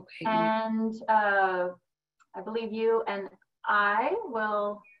 Okay. And I believe you and I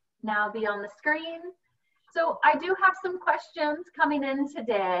will now be on the screen. So I do have some questions coming in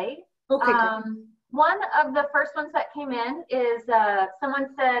today. Okay, great. One of the first ones that came in is someone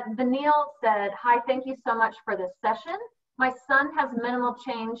said, Vanille said, hi, thank you so much for this session. My son has minimal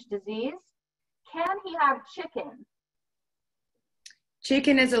change disease. Can he have chicken?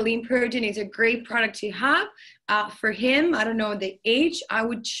 Chicken as a lean protein is a great product to have. For him, I don't know the age, I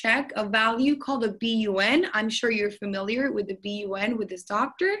would check a value called a BUN. I'm sure you're familiar with the BUN with this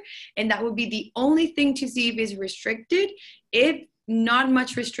doctor, and that would be the only thing to see if it's restricted. If not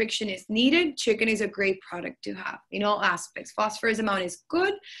much restriction is needed, chicken is a great product to have in all aspects. Phosphorus amount is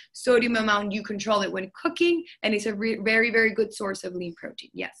good, sodium amount, you control it when cooking, and it's a very, very good source of lean protein,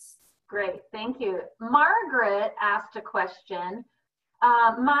 yes. Great, thank you. Margaret asked a question.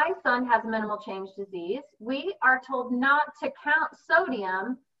 My son has minimal change disease. We are told not to count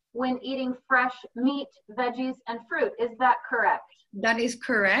sodium when eating fresh meat, veggies, and fruit. Is that correct? That is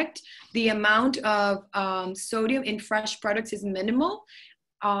correct. The amount of sodium in fresh products is minimal.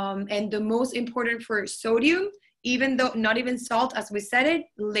 And the most important for sodium, even though not even salt, as we said it,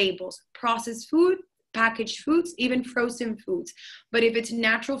 labels, processed food, packaged foods, even frozen foods. But if it's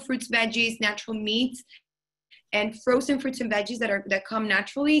natural fruits, veggies, natural meats, and frozen fruits and veggies that come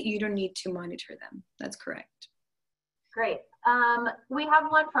naturally, you don't need to monitor them. That's correct. Great. We have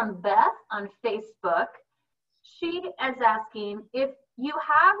one from Beth on Facebook. She is asking, if you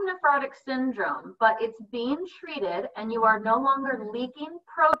have nephrotic syndrome, but it's being treated and you are no longer leaking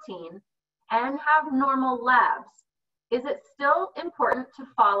protein and have normal labs, is it still important to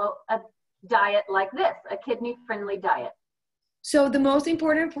follow a diet like this, a kidney-friendly diet? So the most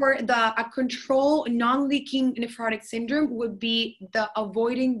important for a control non-leaking nephrotic syndrome would be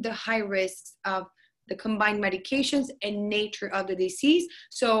avoiding the high risks of the combined medications and nature of the disease.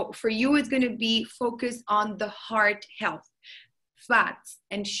 So for you, it's going to be focused on the heart health, fats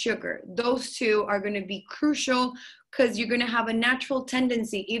and sugar. Those two are going to be crucial because you're going to have a natural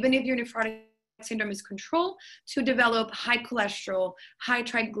tendency, even if your nephrotic syndrome is controlled, to develop high cholesterol, high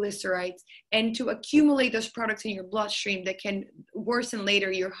triglycerides, and to accumulate those products in your bloodstream that can worsen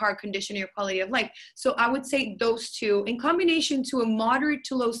later your heart condition, your quality of life. So I would say those two, in combination to a moderate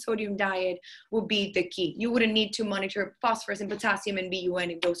to low sodium diet, will be the key. You wouldn't need to monitor phosphorus and potassium and BUN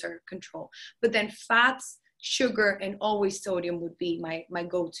if those are controlled. But then fats, sugar, and always sodium would be my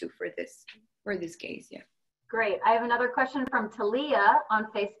go-to for this case. Yeah. Great. I have another question from Talia on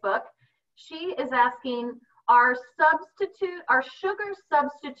Facebook. She is asking, are sugar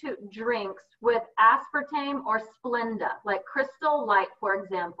substitute drinks with aspartame or Splenda, like Crystal Light, for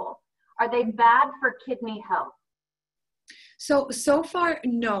example, are they bad for kidney health? So far,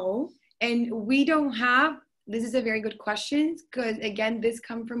 no. And we don't have, this is a very good question, because again, this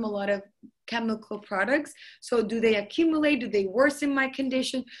comes from a lot of chemical products. So do they accumulate? Do they worsen my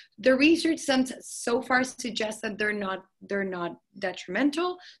condition? The research so far suggests that they're not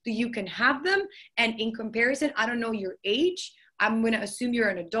detrimental, that you can have them. And in comparison, I don't know your age, I'm going to assume you're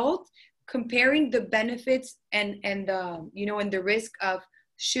an adult. Comparing the benefits and the risk of,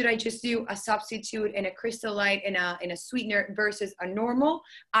 should I just do a substitute and a Crystal Light and a sweetener versus a normal,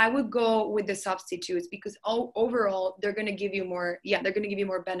 I would go with the substitutes, because overall they're going to give you more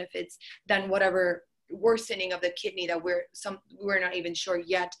benefits than whatever worsening of the kidney that we're not even sure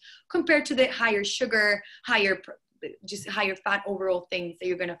yet, compared to the higher sugar, higher fat overall things that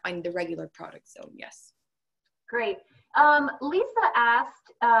you're going to find in the regular products. So yes. Great. Lisa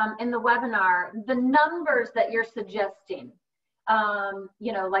asked in the webinar, the numbers that you're suggesting,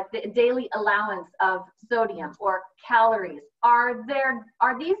 like the daily allowance of sodium or calories, are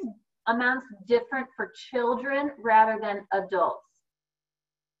these amounts different for children rather than adults?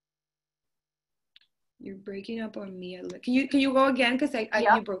 You're breaking up on me. Can you go again? Because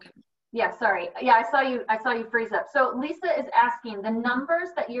you broke up. Yeah, sorry. Yeah, I saw you freeze up. So Lisa is asking, the numbers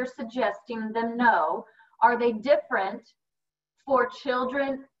that you're suggesting them know, are they different for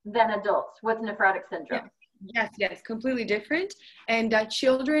children than adults with nephrotic syndrome? Yes, completely different. And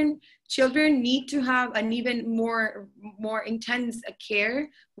children need to have an even more intense care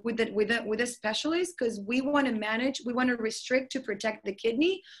with a specialist, because we want to restrict to protect the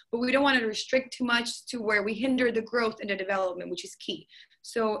kidney, but we don't want to restrict too much to where we hinder the growth and the development, which is key.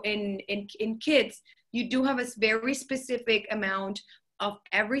 So in kids, you do have a very specific amount of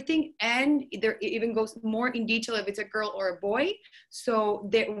everything, and there even goes more in detail if it's a girl or a boy, so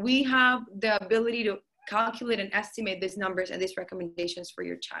that we have the ability to calculate and estimate these numbers and these recommendations for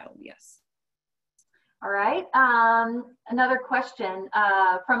your child. Yes. All right. Another question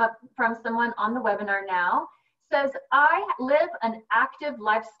from someone on the webinar now says, I live an active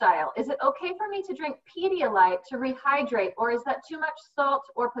lifestyle. Is it okay for me to drink Pedialyte to rehydrate, or is that too much salt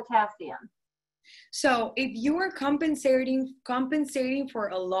or potassium? So if you are compensating for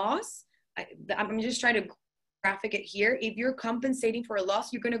a loss, I'm just trying to graphic it here. If you're compensating for a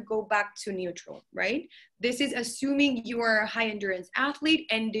loss, you're going to go back to neutral, right? This is assuming you are a high endurance athlete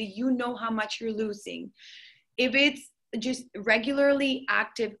and you know how much you're losing. If it's just regularly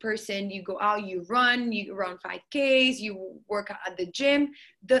active person, you go out, you run 5Ks, you work out at the gym,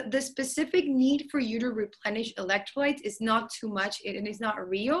 the specific need for you to replenish electrolytes is not too much, and it's not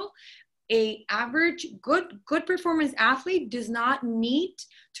real. A average good performance athlete does not need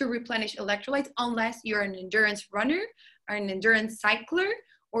to replenish electrolytes unless you're an endurance runner or an endurance cycler,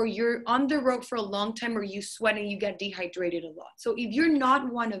 or you're on the road for a long time, or you sweat and you get dehydrated a lot. So if you're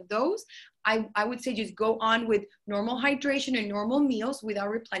not one of those, I would say just go on with normal hydration and normal meals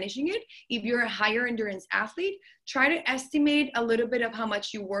without replenishing it. If you're a higher endurance athlete, try to estimate a little bit of how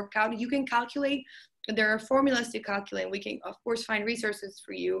much you work out. You can calculate, there are formulas to calculate. We can, of course, find resources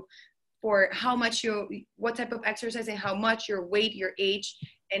for you for how much what type of exercise and how much, your weight, your age,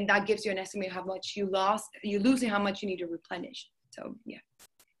 and that gives you an estimate of how much you lose and how much you need to replenish. So yeah.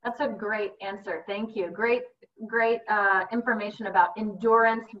 That's a great answer. Thank you. Great information about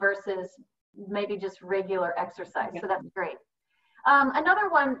endurance versus maybe just regular exercise. Yeah. So that's great. Another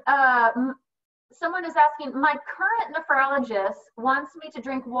one, someone is asking, my current nephrologist wants me to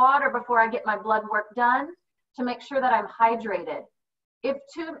drink water before I get my blood work done to make sure that I'm hydrated.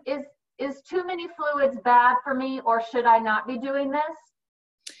 Is too many fluids bad for me, or should I not be doing this?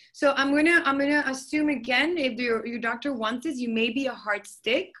 So I'm gonna assume again, if your doctor wants this, you may be a hard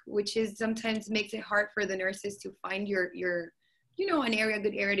stick, which is sometimes makes it hard for the nurses to find your an area,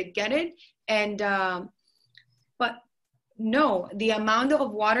 good area to get it. And but no, the amount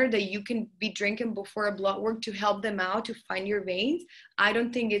of water that you can be drinking before a blood work to help them out to find your veins, I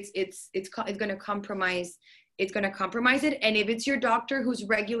don't think it's gonna compromise. It's going to compromise it. And if it's your doctor who's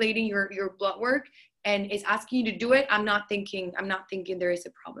regulating your blood work and is asking you to do it, I'm not thinking there is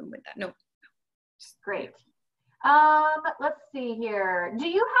a problem with that. No. Great. Let's see here. Do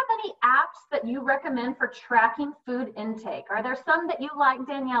you have any apps that you recommend for tracking food intake? Are there some that you like,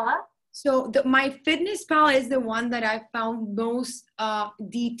 Daniela? So my MyFitnessPal is the one that I found most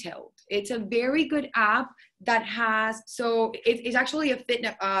detailed. It's a very good app that has, so it's actually a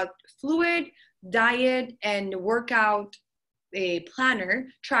fitness fluid, diet, and workout a planner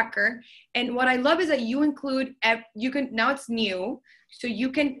tracker. And what I love is that you include, now it's new, so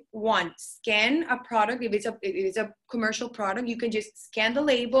you can scan a product. If it's a commercial product, you can just scan the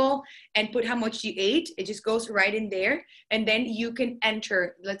label and put how much you ate. It just goes right in there. And then you can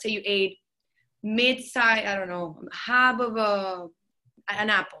enter, let's say you ate mid-size, I don't know, half of an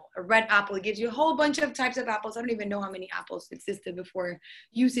apple, a red apple. It gives you a whole bunch of types of apples. I don't even know how many apples existed before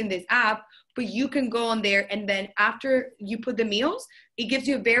using this app, but you can go on there, and then after you put the meals, it gives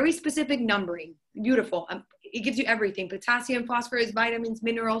you a very specific numbering. Beautiful. It gives you everything: potassium, phosphorus, vitamins,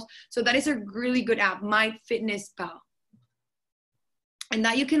 minerals. So that is a really good app, MyFitnessPal. And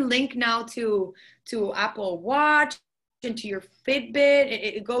that you can link now to Apple Watch and to your Fitbit.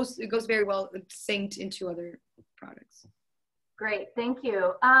 It goes very well synced into other products. Great, thank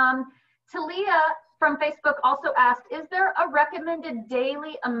you. Talia from Facebook also asked, is there a recommended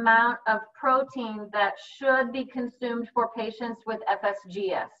daily amount of protein that should be consumed for patients with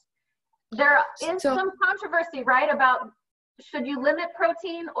FSGS? There is some controversy, right, about should you limit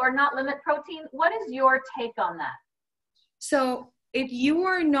protein or not limit protein? What is your take on that? So if you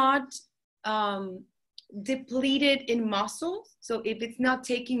are not depleted in muscles, so if it's not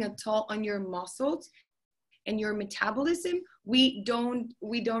taking a toll on your muscles and your metabolism, we don't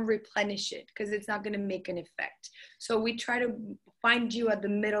replenish it because it's not going to make an effect. So we try to find you at the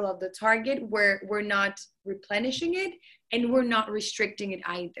middle of the target where we're not replenishing it and we're not restricting it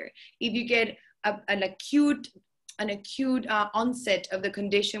either. If you get an acute onset of the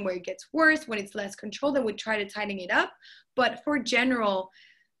condition where it gets worse, when it's less controlled, then we try to tighten it up. But for general,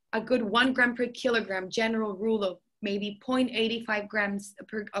 a good 1 gram per kilogram general rule of maybe 0.85 grams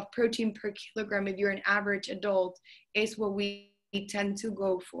of protein per kilogram if you're an average adult is what we tend to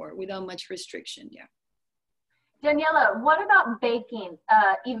go for without much restriction. Yeah. Daniela, what about baking?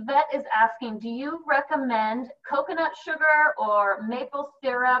 Yvette is asking, do you recommend coconut sugar or maple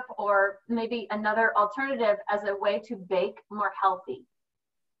syrup or maybe another alternative as a way to bake more healthy?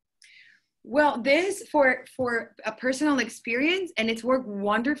 Well, this for a personal experience, and it's worked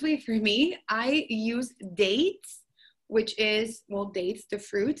wonderfully for me. I use dates, which is, dates, the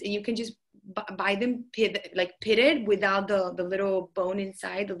fruits, and you can just buy them pitted without the little bone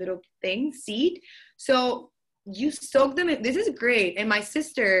inside, the little thing, seed. So you soak them in, this is great. And my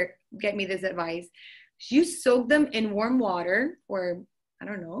sister gave me this advice. You soak them in warm water for I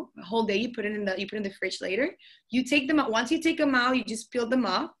don't know, a whole day. You put it in the fridge later. You take them out. Once you take them out, you just peel them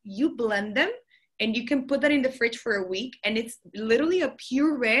off. You blend them, and you can put that in the fridge for a week. And it's literally a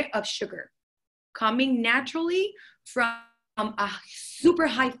puree of sugar coming naturally from a super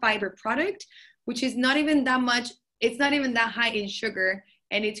high fiber product, which is not even that much. It's not even that high in sugar,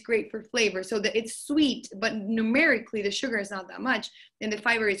 and it's great for flavor. So that it's sweet, but numerically the sugar is not that much, and the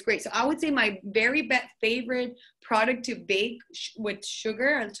fiber is great. So I would say my very best favorite product to bake with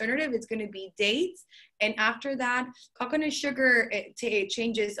sugar alternative is going to be dates. And after that, coconut sugar, it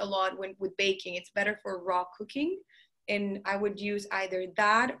changes a lot with baking. It's better for raw cooking, and I would use either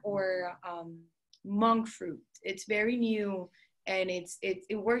that or monk fruit. It's very new, and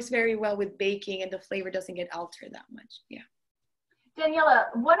it works very well with baking, and the flavor doesn't get altered that much. Yeah. Daniela,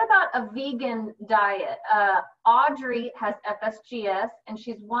 what about a vegan diet? Audrey has FSGS, and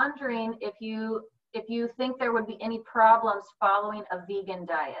she's wondering if you think there would be any problems following a vegan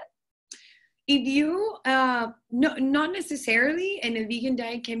diet. If you, no, not necessarily, and a vegan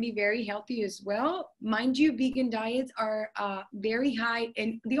diet can be very healthy as well. Mind you, vegan diets are very high,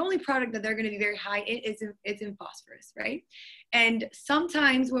 and the only product that they're going to be very high in is in phosphorus, right? And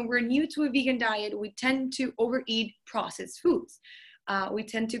sometimes when we're new to a vegan diet, we tend to overeat processed foods. We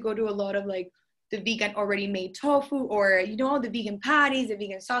tend to go to a lot of like the vegan already made tofu, or the vegan patties, the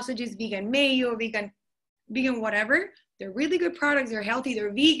vegan sausages, vegan mayo, vegan whatever. They're really good products. They're healthy.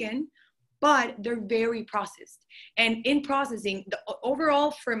 They're vegan, but they're very processed. And in processing, the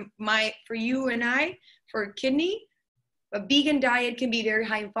overall for you and I, for kidney, a vegan diet can be very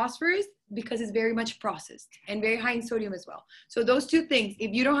high in phosphorus because it's very much processed, and very high in sodium as well. So those two things,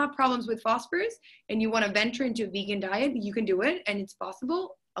 if you don't have problems with phosphorus and you want to venture into a vegan diet, you can do it, and it's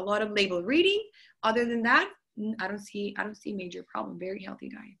possible. A lot of label reading. Other than that, I don't see major problem. Very healthy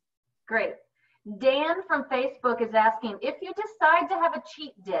diet. Great. Dan from Facebook is asking, if you decide to have a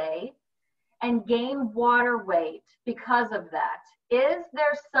cheat day and gain water weight because of that, is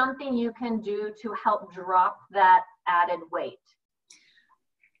there something you can do to help drop that added weight?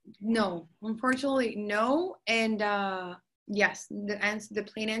 No, unfortunately, no. And yes, the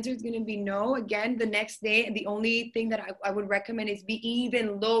plain answer is going to be no. Again, the next day, the only thing that I would recommend is be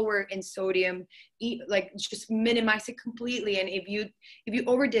even lower in sodium. Like just minimize it completely. And if you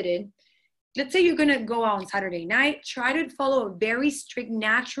overdid it, let's say you're going to go out on Saturday night, try to follow a very strict,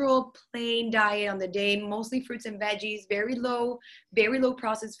 natural, plain diet on the day, mostly fruits and veggies, very low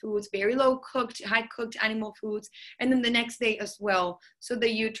processed foods, very low high cooked animal foods, and then the next day as well, so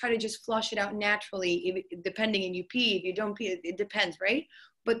that you try to just flush it out naturally, depending on you pee, if you don't pee, it depends, right?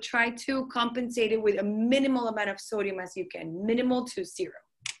 But try to compensate it with a minimal amount of sodium as you can, minimal to zero.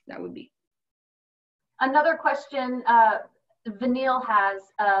 That would be. Another question, Vanille has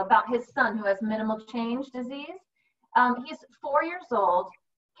about his son who has minimal change disease. He's 4 years old.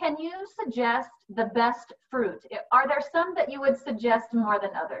 Can you suggest the best fruit? Are there some that you would suggest more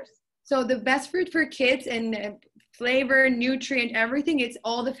than others? So the best fruit for kids and flavor, nutrient, everything, it's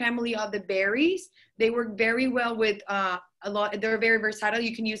all the family of the berries. They work very well with a lot. They're very versatile.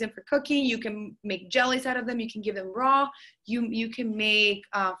 You can use them for cooking. You can make jellies out of them. You can give them raw. You can make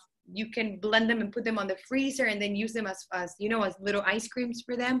you can blend them and put them on the freezer and then use them as little ice creams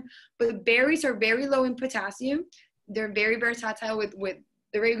for them. But berries are very low in potassium. They're very versatile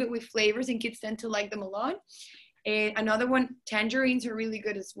they're very good with flavors, and kids tend to like them a lot. And another one, tangerines are really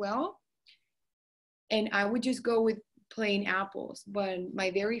good as well. And I would just go with plain apples, but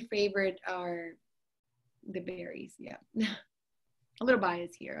my very favorite are the berries. Yeah. A little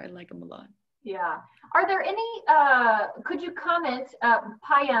bias here. I like them a lot. Yeah. Are there any, could you comment,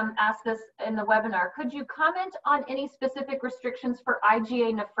 Payam asked this in the webinar, could you comment on any specific restrictions for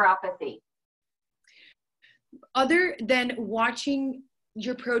IgA nephropathy? Other than watching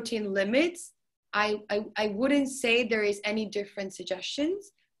your protein limits, I wouldn't say there is any different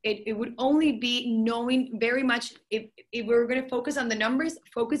suggestions. It would only be knowing very much, if we're going to focus on the numbers,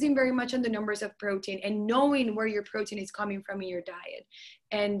 focusing very much on the numbers of protein and knowing where your protein is coming from in your diet.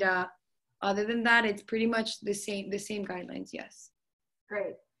 And other than that, it's pretty much the same guidelines, yes.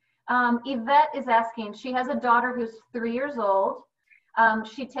 Great. Yvette is asking, she has a daughter who's 3 years old.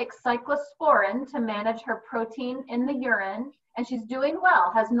 She takes cyclosporin to manage her protein in the urine, and she's doing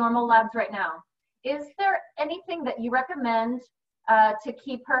well, has normal labs right now. Is there anything that you recommend to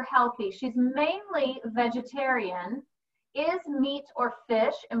keep her healthy? She's mainly vegetarian. Is meat or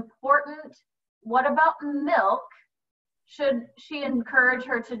fish important? What about milk? Should she encourage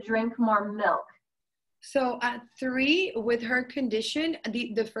her to drink more milk? So at 3, with her condition,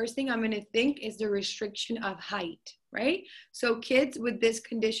 the first thing I'm going to think is the restriction of height, right? So kids with this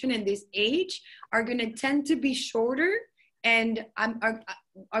condition and this age are going to tend to be shorter and are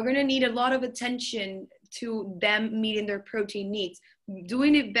going to need a lot of attention to them meeting their protein needs.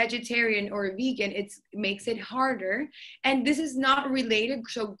 Doing it vegetarian or vegan, it makes it harder. And this is not related,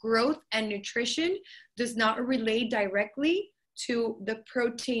 so growth and nutrition does not relate directly to the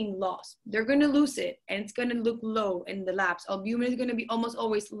protein loss. They're going to lose it, and it's going to look low in the labs. Albumin is going to be almost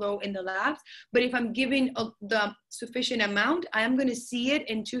always low in the labs, but if I'm giving the sufficient amount, I am going to see it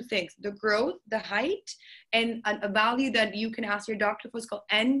in two things: the growth, the height, and a value that you can ask your doctor for is called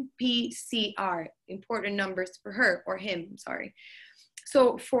NPCR, important numbers for her or him, I'm sorry.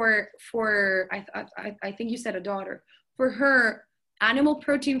 So I think you said a daughter. For her, animal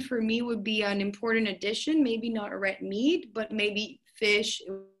protein for me would be an important addition. Maybe not a red meat, but maybe fish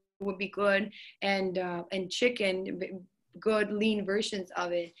would be good, and chicken, good lean versions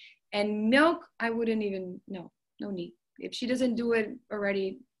of it. And milk, I wouldn't even, no need. If she doesn't do it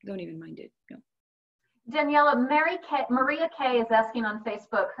already, don't even mind it, no. Daniela, Maria K is asking on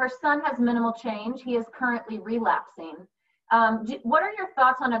Facebook, her son has minimal change. He is currently relapsing. What are your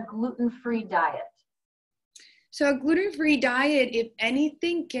thoughts on a gluten-free diet? So a gluten-free diet, if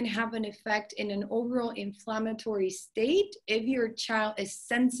anything, can have an effect in an overall inflammatory state if your child is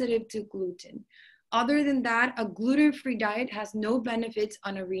sensitive to gluten. Other than that, a gluten-free diet has no benefits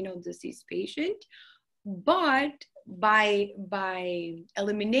on a renal disease patient. But by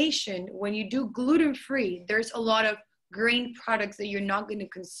elimination, when you do gluten-free, there's a lot of grain products that you're not going to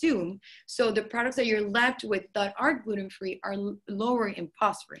consume. So the products that you're left with that are gluten-free are lower in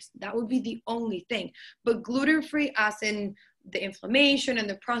phosphorus. That would be the only thing. But gluten-free, as in the inflammation and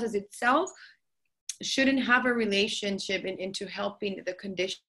the process itself, shouldn't have a relationship into helping the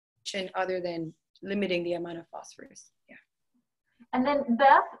condition other than limiting the amount of phosphorus. Yeah. And then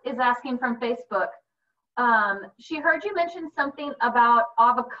Beth is asking from Facebook, she heard you mention something about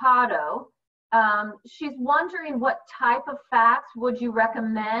avocado. She's wondering what type of fats would you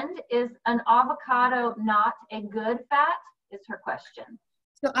recommend? Is an avocado not a good fat? Is her question.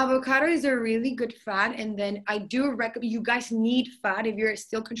 So avocado is a really good fat, and then I do recommend, you guys need fat if you're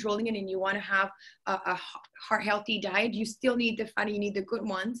still controlling it and you want to have a heart healthy diet. You still need the fat, you need the good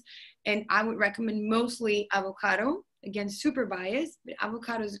ones, and I would recommend mostly avocado. Again, super biased, but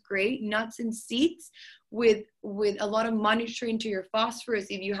avocado is great. Nuts and seeds with a lot of monitoring to your phosphorus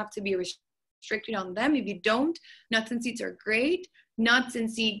if you have to be restricted on them. If you don't, nuts and seeds are great. Nuts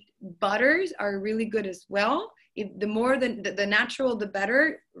and seed butters are really good as well. If the more the natural, the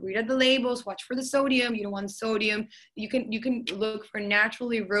better. Read at the labels, watch for the sodium. You don't want sodium. You can look for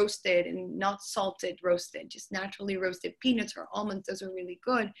naturally roasted and not salted roasted, just naturally roasted peanuts or almonds. Those are really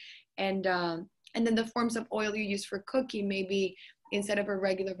good. And then the forms of oil you use for cooking, maybe instead of a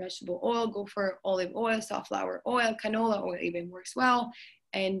regular vegetable oil, go for olive oil, safflower oil, canola oil even works well,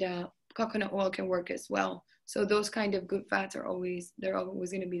 and coconut oil can work as well. So those kind of good fats they're always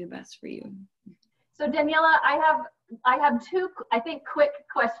going to be the best for you. So Daniela, I have two, I think, quick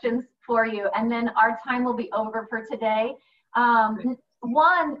questions for you, and then our time will be over for today.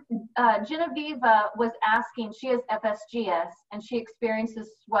 One, Genevieve was asking, she has FSGS and she experiences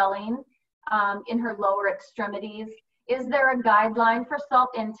swelling in her lower extremities. Is there a guideline for salt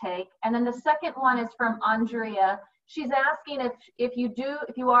intake? And then the second one is from Andrea. She's asking if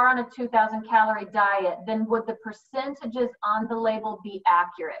you are on a 2,000 calorie diet, then would the percentages on the label be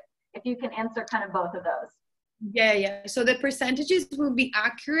accurate? If you can answer kind of both of those. Yeah. So the percentages will be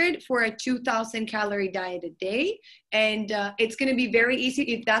accurate for a 2,000 calorie diet a day. And it's going to be very easy.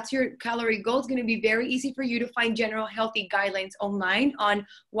 If that's your calorie goal, it's going to be very easy for you to find general healthy guidelines online on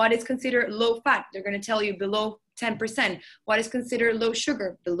what is considered low fat. They're going to tell you below 10%. What is considered low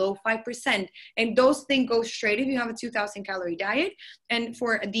sugar? Below 5%. And those things go straight if you have a 2,000 calorie diet. And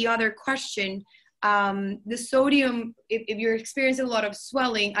for the other question, the sodium, if you're experiencing a lot of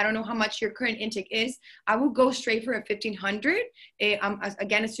swelling, I don't know how much your current intake is, I would go straight for a 1,500.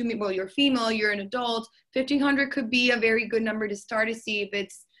 Again, assuming, well, you're female, you're an adult, 1,500 could be a very good number to start to see if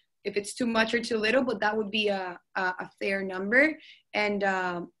it's too much or too little, but that would be a fair number. And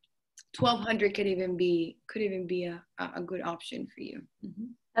 1,200 could even be a good option for you. Mm-hmm.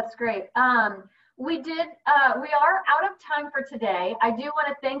 That's great. We are out of time for today. I do want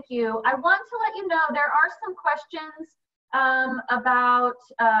to thank you. I want to let you know there are some questions about,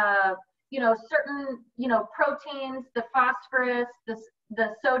 certain, proteins, the phosphorus, the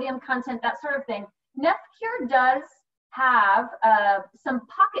sodium content, that sort of thing. NephCure does have some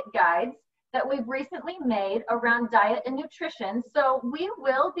pocket guides that we've recently made around diet and nutrition. So we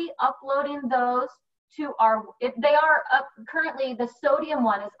will be uploading those to they are up currently. The sodium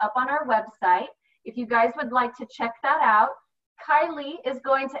one is up on our website. If you guys would like to check that out, Kylie is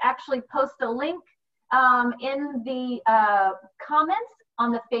going to actually post a link in the comments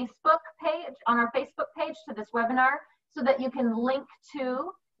on the Facebook page, on our Facebook page to this webinar, so that you can link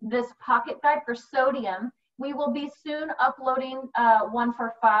to this pocket guide for sodium. We will be soon uploading one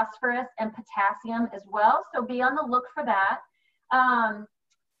for phosphorus and potassium as well, so be on the look for that.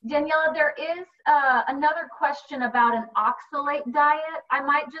 Daniela, there is another question about an oxalate diet. I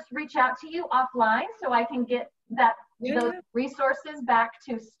might just reach out to you offline so I can get those resources back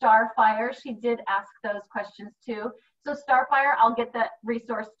to Starfire. She did ask those questions too. So Starfire, I'll get that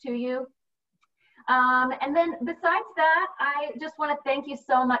resource to you. And then besides that, I just want to thank you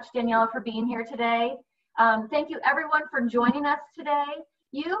so much, Daniela, for being here today. Thank you everyone for joining us today.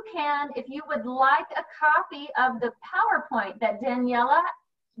 You can, if you would like a copy of the PowerPoint that Daniela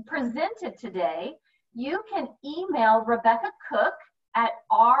presented today, you can email Rebecca Cook at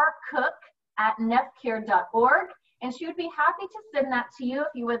rcook@nephcure.org, and she would be happy to send that to you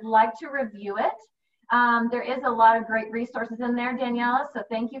if you would like to review it. There is a lot of great resources in there, Daniela, so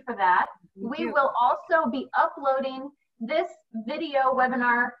thank you for that. We will also be uploading this video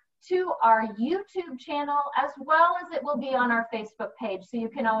webinar to our YouTube channel, as well as it will be on our Facebook page, so you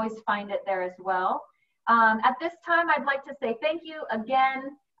can always find it there as well. At this time, I'd like to say thank you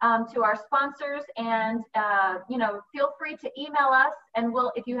again to our sponsors, and you know, feel free to email us, and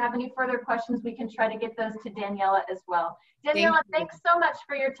if you have any further questions, we can try to get those to Daniela as well. Daniela, thanks so much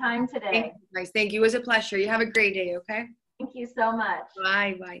for your time today. Thank you. Thank you. It was a pleasure. You have a great day, okay? Thank you so much.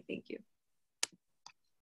 Bye. Bye. Thank you.